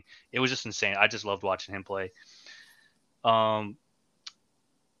lifting, it was just insane. I just loved watching him play.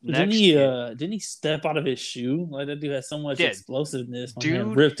 Didn't he step out of his shoe? Like that dude has so much explosiveness.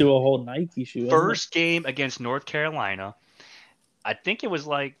 Dude, ripped through a whole Nike shoe. First game against North Carolina, I think it was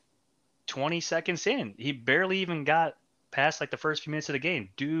like 20 seconds in. He barely even got past like the first few minutes of the game.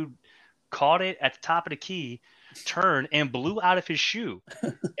 Dude caught it at the top of the key, turned and blew out of his shoe.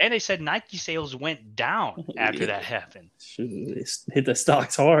 And they said Nike sales went down after that happened. Shoot, hit the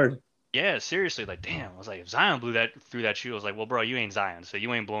stocks hard. Yeah, seriously. Like, damn. I was like, if Zion blew that through that shoe, I was like, well, bro, you ain't Zion, so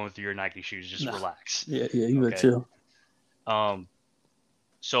you ain't blowing through your Nike shoes. Just relax. Yeah, you better chill.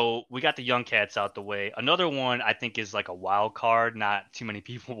 So we got the young cats out the way. Another one I think is like a wild card. Not too many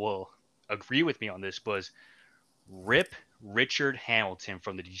people will agree with me on this, was Rip Richard Hamilton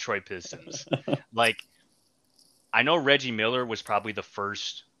from the Detroit Pistons. Like, I know Reggie Miller was probably the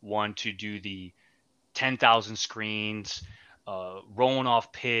first one to do the 10,000 screens, rolling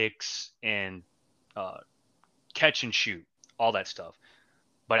off picks, and catch and shoot, all that stuff.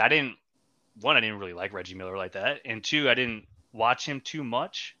 But I didn't really like Reggie Miller like that. And two, I didn't watch him too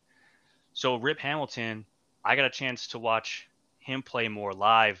much. So Rip Hamilton, I got a chance to watch him play more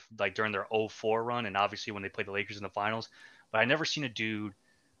live, like during their 04 run, and obviously when they played the Lakers in the finals. But I never seen a dude,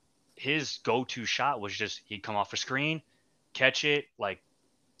 his go-to shot was just he'd come off a screen, catch it, like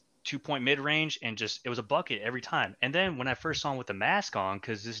 2-point mid-range, and just it was a bucket every time. And then when I first saw him with the mask on,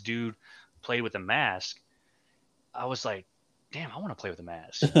 because this dude played with a mask, I was like, damn, I want to play with a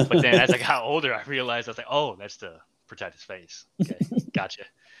mask. But then as I got older, I realized I was like, oh, that's to protect his face. Okay, gotcha.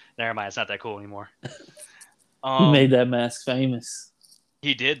 Never mind, it's not that cool anymore. He made that mask famous.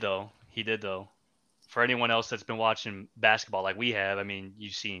 He did though. For anyone else that's been watching basketball like we have, I mean,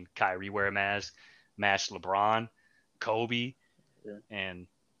 you've seen Kyrie wear a mask, LeBron, Kobe, and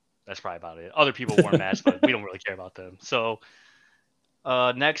that's probably about it. Other people wore masks, but we don't really care about them. So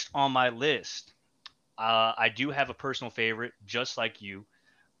Next on my list, I do have a personal favorite, just like you,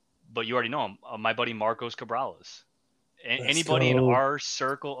 but you already know him. My buddy Marcos Cabrales. Let's Anybody in go. our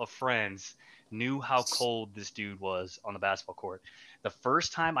circle of friends knew how cold this dude was on the basketball court. The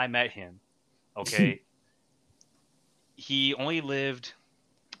first time I met him, okay, he only lived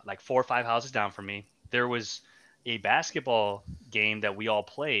like 4 or 5 houses down from me. There was a basketball game that we all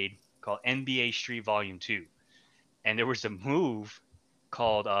played called NBA Street Volume 2. And there was a move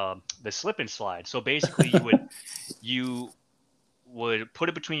called the slip and slide. So basically you would put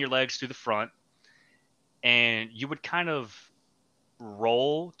it between your legs to the front and you would kind of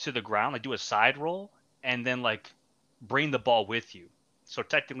roll to the ground, like do a side roll, and then like bring the ball with you. So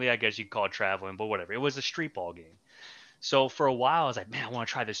technically, I guess you could call it traveling, but whatever. It was a street ball game. So for a while, I was like, man, I want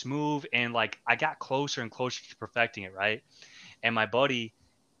to try this move, and like I got closer and closer to perfecting it, right? And my buddy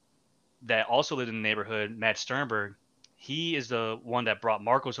that also lived in the neighborhood, Matt Sternberg, he is the one that brought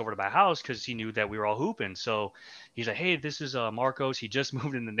Marcos over to my house because he knew that we were all hooping. So he's like, hey, this is Marcos. He just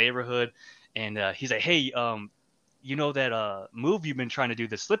moved in the neighborhood, and he's like, hey, you know that move you've been trying to do,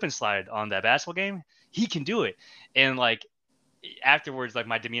 the slip and slide on that basketball game? He can do it. And like afterwards, like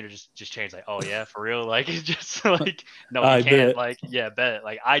my demeanor just changed. Like, oh yeah, for real? Like it's just like, no, you I can't. bet. Like, yeah, bet.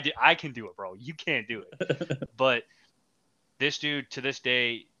 Like I can do it, bro. You can't do it. But this dude to this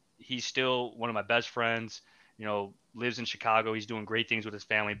day, he's still one of my best friends. You know, lives in Chicago. He's doing great things with his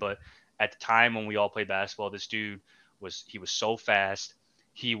family. But at the time when we all played basketball, this dude was so fast.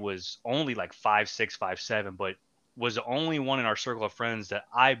 He was only like 5'6", 5'7", but was the only one in our circle of friends that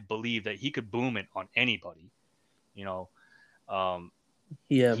I believe that he could boom it on anybody. You know, um,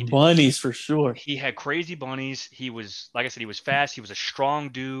 Yeah, he bunnies for sure. he had crazy bunnies. He was, like I said, he was fast. He was a strong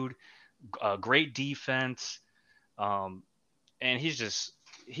dude. Great defense. Um, and he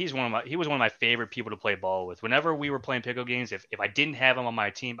was one of my favorite people to play ball with. Whenever we were playing pickle games, if I didn't have him on my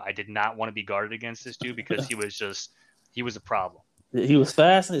team, I did not want to be guarded against this dude because he was a problem. He was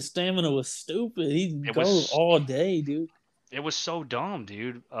fast and his stamina was stupid. He'd It go was all day, dude. it was so dumb,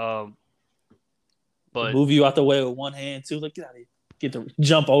 dude. He'd But move you out the way with one hand too. Like, get out of here. Get the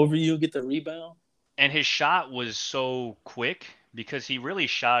jump over you, get the rebound. and his shot was so quick because he really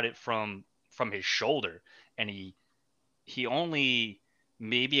shot it from his shoulder, and he only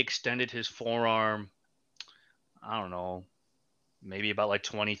maybe extended his forearm, I don't know, maybe about like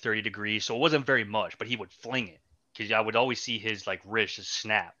 20, 30 degrees. So it wasn't very much, but he would fling it because I would always see his like wrist just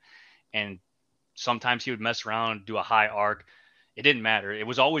snap. And sometimes he would mess around and do a high arc. It didn't matter. It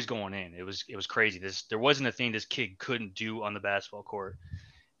was always going in. It was crazy. There wasn't a thing this kid couldn't do on the basketball court.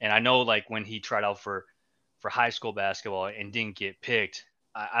 And I know like when he tried out for high school basketball and didn't get picked,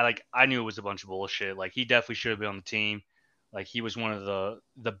 I knew it was a bunch of bullshit. Like he definitely should have been on the team. Like he was one of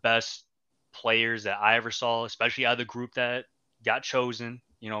the best players that I ever saw, especially out of the group that got chosen,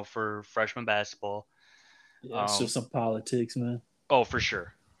 for freshman basketball. Yeah, it's Um, just some politics, man. oh, for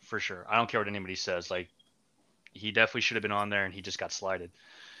sure, for sure. I don't care what anybody says. Like he definitely should have been on there, and he just got slided.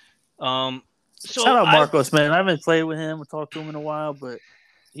 Um, Shout so out I Marcos, man. I haven't played with him or talked to him in a while, but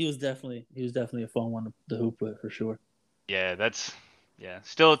he was definitely a fun one to hoop with for sure. yeah,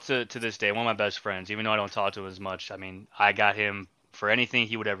 still to this day one of my best friends. Even though I don't talk to him as much, I mean, I got him for anything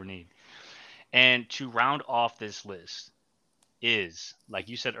he would ever need. And to round off this list is, like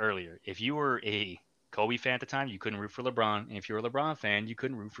you said earlier, if you were a Kobe fan at the time, you couldn't root for LeBron, and if you were a LeBron fan, you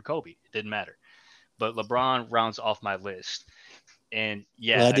couldn't root for Kobe. It didn't matter. But LeBron rounds off my list. And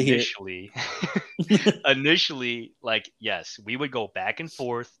yeah, Glad to hear it. initially, like yes, we would go back and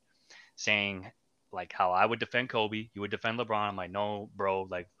forth saying like how I would defend Kobe, you would defend LeBron. I'm like, no, bro,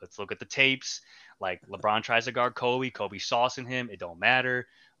 like let's look at the tapes. Like LeBron tries to guard Kobe, Kobe saucing him, it don't matter.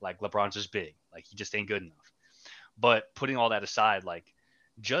 Like LeBron's just big, like he just ain't good enough. But putting all that aside, like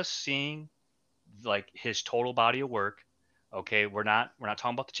just seeing like his total body of work. Okay, we're not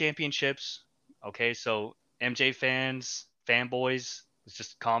talking about the championships. Okay, so MJ fans, fanboys, let's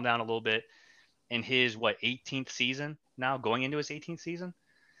just calm down a little bit. In his 18th season now, going into his 18th season,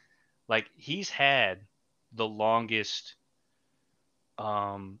 like he's had the longest,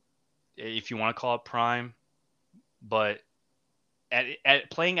 um, if you want to call it prime, but at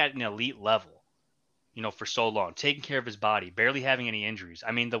playing at an elite level, for so long, taking care of his body, barely having any injuries.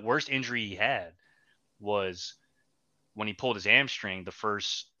 I mean, the worst injury he had was when he pulled his hamstring the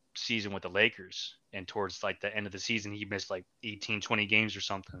first season with the Lakers, and towards like the end of the season he missed like 18, 20 games or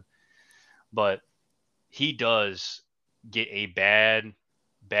something. But he does get a bad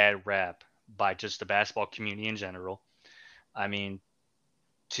rap by just the basketball community in general. I mean,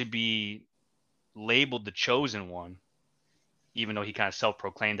 to be labeled the chosen one, even though he kind of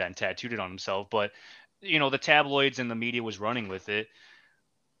self-proclaimed that and tattooed it on himself, but the tabloids and the media was running with it.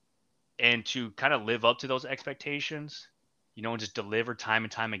 and to kind of live up to those expectations, and just deliver time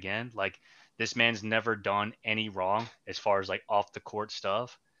and time again. Like this man's never done any wrong as far as like off the court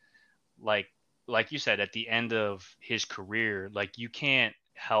stuff. Like like you said, at the end of his career, like you can't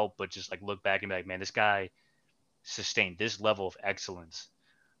help but just like look back and be like, man, this guy sustained this level of excellence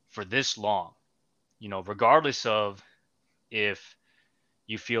for this long. Regardless of if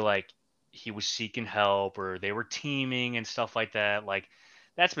you feel like he was seeking help or they were teaming and stuff like that. Like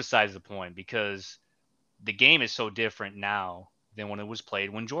that's besides the point because the game is so different now than when it was played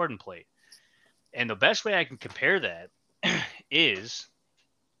when Jordan played. And the best way I can compare that is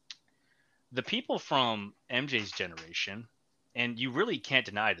the people from MJ's generation, and you really can't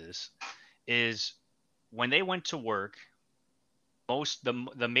deny this, is when they went to work,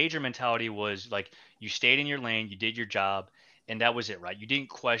 the major mentality was like you stayed in your lane, you did your job, and that was it, right? You didn't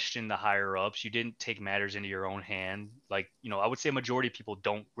question the higher ups, you didn't take matters into your own hand. Like, I would say a majority of people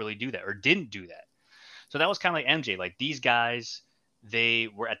don't really do that or didn't do that. So that was kind of like MJ. Like these guys, they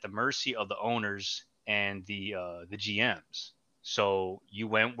were at the mercy of the owners and the GMs. So you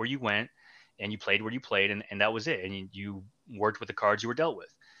went where you went, and you played where you played, and that was it. And you worked with the cards you were dealt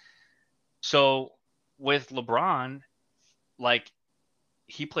with. So with LeBron, like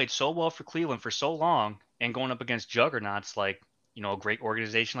he played so well for Cleveland for so long, and going up against juggernauts like a great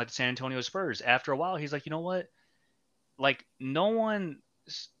organization like the San Antonio Spurs. After a while, he's like, you know what? Like no one's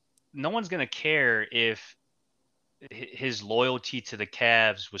gonna care if his loyalty to the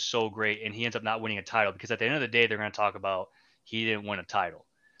Cavs was so great and he ends up not winning a title because at the end of the day they're going to talk about he didn't win a title,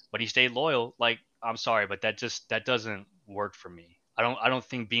 but he stayed loyal. Like I'm sorry, but that doesn't work for me. I don't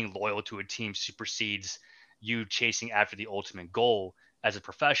think being loyal to a team supersedes you chasing after the ultimate goal as a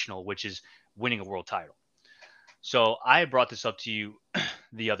professional, which is winning a world title. So I brought this up to you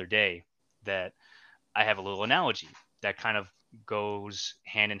the other day that I have a little analogy that kind of goes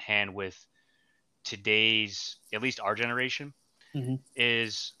hand in hand with today's, at least our generation, Mm-hmm.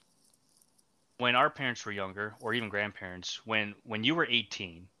 is when our parents were younger or even grandparents, when you were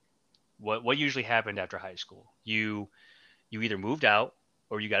 18, what usually happened after high school? You either moved out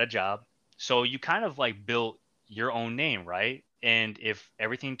or you got a job. So you kind of like built your own name, right? And if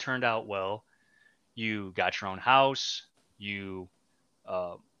everything turned out well, you got your own house, you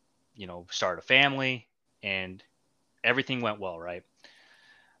uh, started a family, and everything went well, right?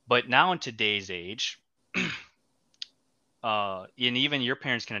 But now in today's age, and even your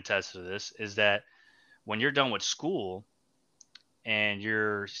parents can attest to this, is that when you're done with school and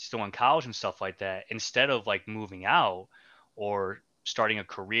you're still in college and stuff like that, instead of like moving out or starting a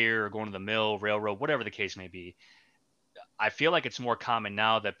career or going to the mill, railroad, whatever the case may be, I feel like it's more common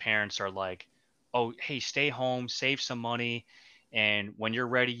now that parents are like, oh, hey, stay home, save some money, and when you're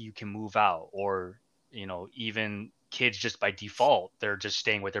ready, you can move out. Or, even kids just by default, they're just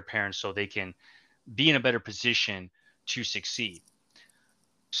staying with their parents so they can be in a better position to succeed.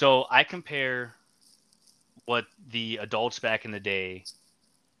 So I compare what the adults back in the day,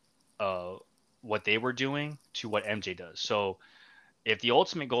 uh, what they were doing to what MJ does. So if the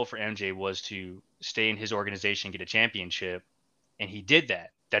ultimate goal for MJ was to stay in his organization, get a championship, and he did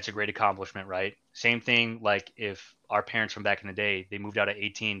that, that's a great accomplishment, right? Same thing like if our parents from back in the day, they moved out at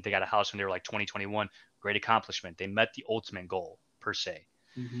 18, they got a house when they were like 20, 21, great accomplishment. They met the ultimate goal per se.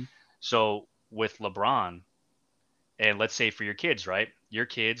 Mm-hmm. So with LeBron, and let's say for your kids, right? Your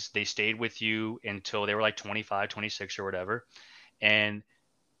kids, they stayed with you until they were like 25, 26 or whatever, and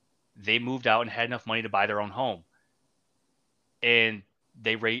they moved out and had enough money to buy their own home. And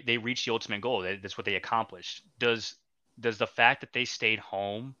they reached the ultimate goal. That's what they accomplished. Does the fact that they stayed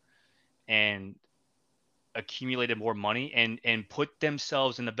home and accumulated more money and put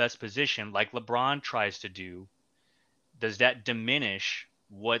themselves in the best position like LeBron tries to do, does that diminish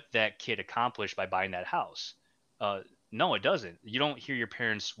what that kid accomplished by buying that house? Uh, no, it doesn't. You don't hear your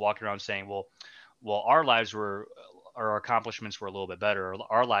parents walking around saying, well, our lives were, or our accomplishments were a little bit better, or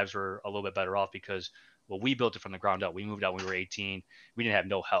our lives were a little bit better off because, well, we built it from the ground up. We moved out when we were 18. We didn't have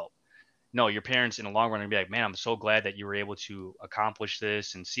no help. No, your parents in the long run are gonna be like, man, I'm so glad that you were able to accomplish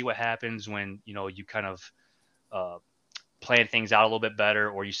this and see what happens when you kind of uh, plan things out a little bit better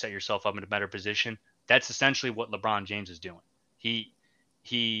or you set yourself up in a better position. That's essentially what LeBron James is doing.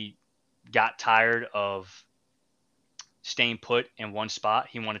 He got tired of staying put in one spot.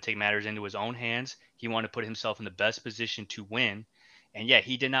 He wanted to take matters into his own hands. He wanted to put himself in the best position to win. And yeah,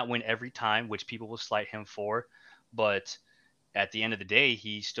 he did not win every time, which people will slight him for. But at the end of the day,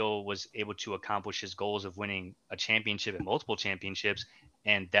 he still was able to accomplish his goals of winning a championship and multiple championships.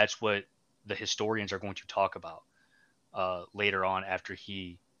 And that's what the historians are going to talk about later on after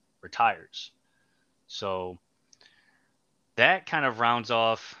he retires. So that kind of rounds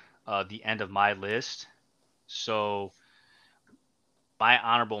off the end of my list. So my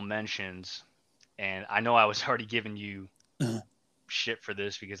honorable mentions, and I know I was already giving you shit for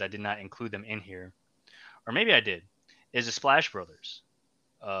this because I did not include them in here, or maybe I did, is the Splash Brothers,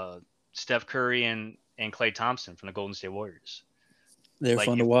 uh, Steph Curry and Klay Thompson from the Golden State Warriors. They're Like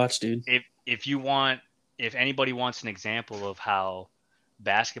fun to watch, dude. if you want, if anybody wants an example of how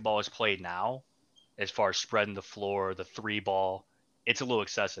basketball is played now, as far as spreading the floor, the three ball, it's a little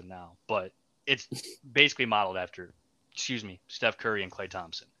excessive now, but it's basically modeled after, excuse me, Steph Curry and Klay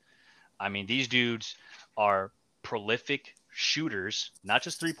Thompson. I mean, these dudes are prolific shooters, not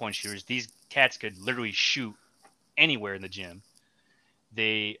just 3-point shooters. These cats could literally shoot anywhere in the gym.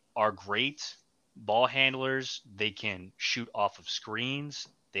 They are great ball handlers. They can shoot off of screens.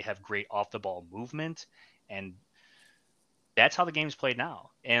 They have great off the ball movement. And that's how the game's played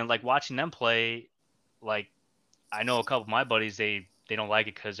now. And like watching them play, like I know a couple of my buddies, they don't like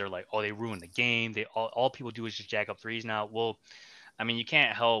it because they're like, oh, they ruined the game. They all people do is just jack up threes now. Well, I mean, you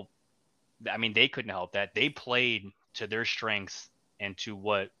can't help. I mean, they couldn't help that. They played to their strengths and to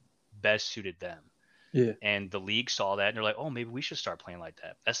what best suited them. Yeah. And the league saw that and they're like, oh, maybe we should start playing like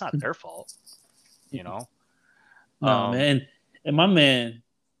that. That's not their fault, you know. No, Um, man. And my man,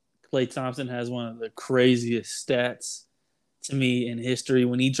 Klay Thompson, has one of the craziest stats to me in history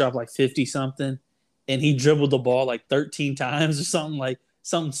when he dropped like 50 something and he dribbled the ball like 13 times or something, like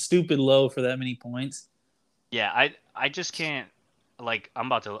something stupid low for that many points. yeah, I just can't. Like, I'm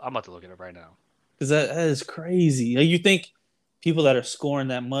about to look it up right now. Because that is crazy. Like, you think people that are scoring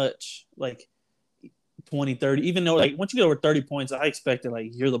that much, like 20, 30, even though like once you get over 30 points, I expected like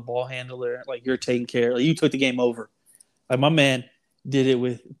you're the ball handler, like you're taking care, like you took the game over. Like my man did it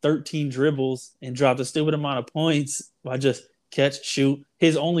with 13 dribbles and dropped a stupid amount of points by just catch, shoot.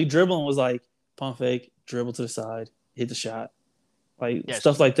 His only dribbling was like pump fake, dribble to the side, hit the shot. Like Yes.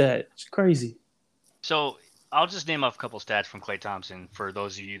 stuff like that. It's crazy. So I'll just name off a couple stats from Klay Thompson for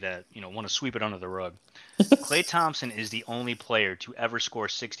those of you that want to sweep it under the rug. Klay Thompson is the only player to ever score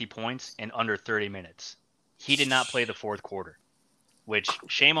 60 points in under 30 minutes. He did not play the fourth quarter, which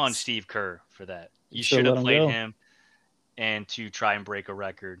shame on Steve Kerr for that. You Should should let have him played go. him and to try and break a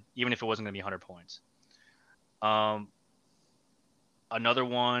record, even if it wasn't going to be 100 points. Um, Another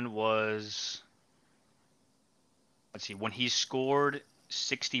one was, let's see, when he scored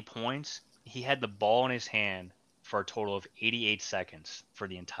 60 points, he had the ball in his hand for a total of 88 seconds for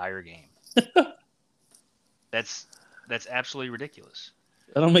the entire game. That's that's absolutely ridiculous.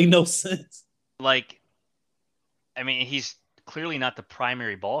 That don't make no sense. Like, I mean, he's clearly not the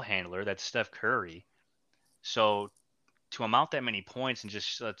primary ball handler. That's Steph Curry. So to amount that many points in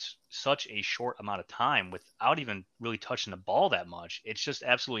just such a short amount of time without even really touching the ball that much, it's just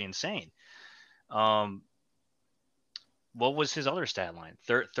absolutely insane. Um, what was his other stat line?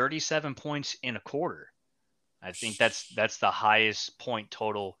 37 points in a quarter. I think that's the highest point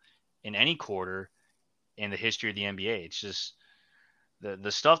total in any quarter in the history of the NBA. It's just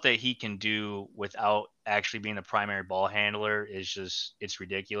the stuff that he can do without actually being the primary ball handler is just it's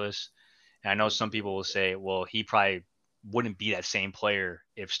ridiculous. And I know some people will say, well, he probably wouldn't be that same player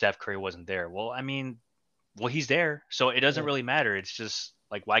if Steph Curry wasn't there. Well, I mean, well, he's there, so it doesn't Yeah. really matter. It's just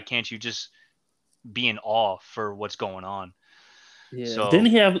like, why can't you just be in awe for what's going on? Yeah.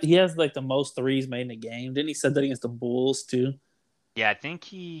 Didn't So he has like the most threes made in a game? Didn't he set that against the Bulls too? yeah, I think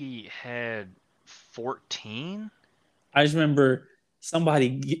he had 14. I just remember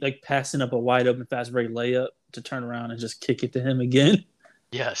somebody like passing up a wide open fast break layup to turn around and just kick it to him again.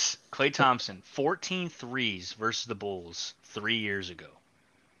 Yes, Klay Thompson, 14 threes versus the Bulls 3 years ago.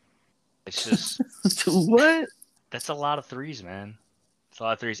 It's just What? that's a lot of threes, man. It's a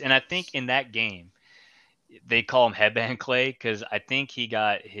lot of threes, and I think in that game they call him Headband Clay because I think he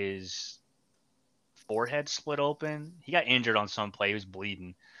got his forehead split open. He got injured on some play. He was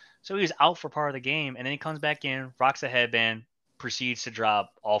bleeding. So he was out for part of the game, and then he comes back in, rocks a headband, proceeds to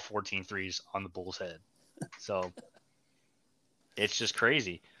drop all 14 threes on the Bulls' head. So it's just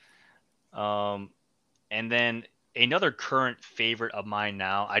crazy. Um, and then another current favorite of mine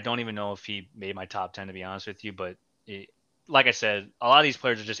now, I don't even know if he made my top 10, to be honest with you, but like I said, a lot of these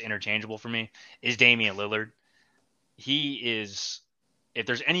players are just interchangeable for me, is Damian Lillard. He is, if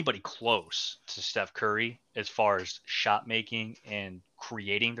there's anybody close to Steph Curry as far as shot making and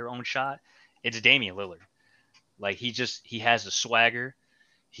creating their own shot, it's Damian Lillard. Like he has a swagger.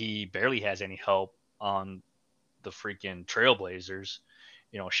 He barely has any help on the freaking Trailblazers.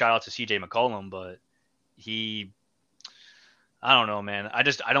 Shout out to CJ McCollum, but he, I don't know, man. I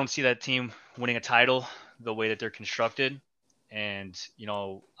don't see that team winning a title the way that they're constructed. And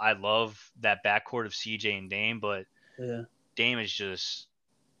I love that backcourt of CJ and Dame, but Yeah. Dame is just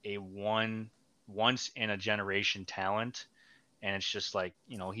a once in a generation talent. And it's just like,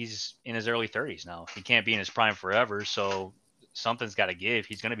 he's in his early 30s now. He can't be in his prime forever. So something's got to give.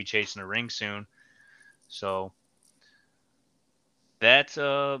 He's going to be chasing a ring soon. So that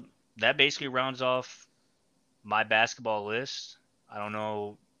basically rounds off my basketball list. I don't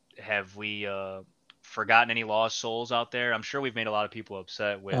know. Have we forgotten any lost souls out there? I'm sure we've made a lot of people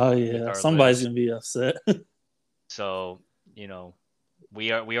upset with Oh with yeah, our somebody's list. gonna be upset. So,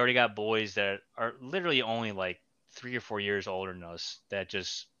 we already got boys that are literally only like 3 or 4 years older than us that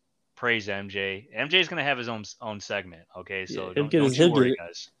just praise MJ. MJ's gonna have his own segment, okay? Yeah, So don't you he'll get worry, it.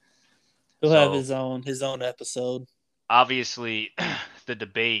 guys. He'll have So his own episode. obviously, the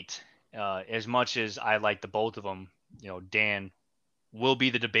debate, as much as I like the both of them, Dan will be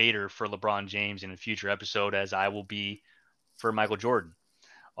the debater for LeBron James in a future episode, as I will be for Michael Jordan.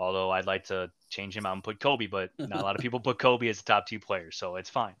 Although I'd like to change him out and put Kobe, but not a lot of people put Kobe as the top two players, so it's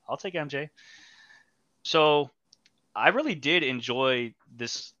fine. I'll take MJ. So I really did enjoy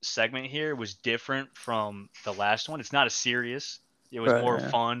this segment here. It was different from the last one. It's not as serious. It was Right, more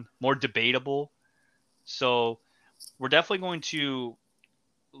right. fun, more debatable. So we're definitely going to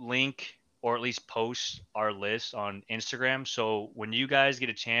link or at least post our list on Instagram. So when you guys get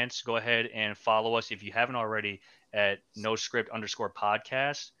a chance, go ahead and follow us if you haven't already at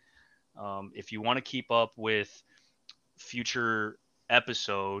noscript_podcast. If you want to keep up with future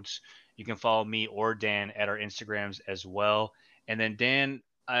episodes, you can follow me or Dan at our Instagrams as well. And then Dan,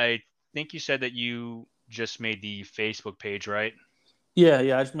 I think you said that you just made the Facebook page, right? Yeah,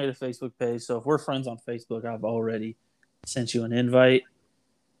 yeah. I just made a Facebook page, so if we're friends on Facebook, I've already sent you an invite.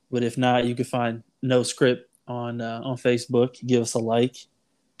 But if not, you can find No Script on Facebook. Give us a like,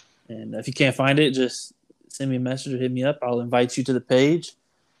 and if you can't find it, just send me a message or hit me up. I'll invite you to the page.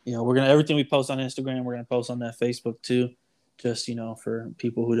 We're gonna everything we post on Instagram, we're gonna post on that Facebook too. Just for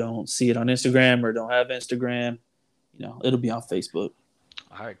people who don't see it on Instagram or don't have Instagram, it'll be on Facebook.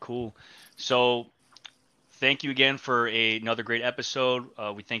 All right, cool. So thank you again for another great episode.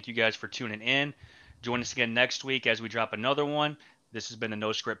 We thank you guys for tuning in. Join us again next week as we drop another one. This has been the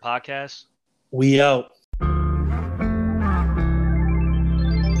No Script Podcast. We out.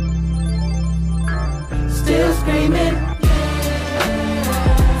 Still screaming,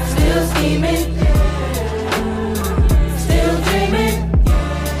 still scheming.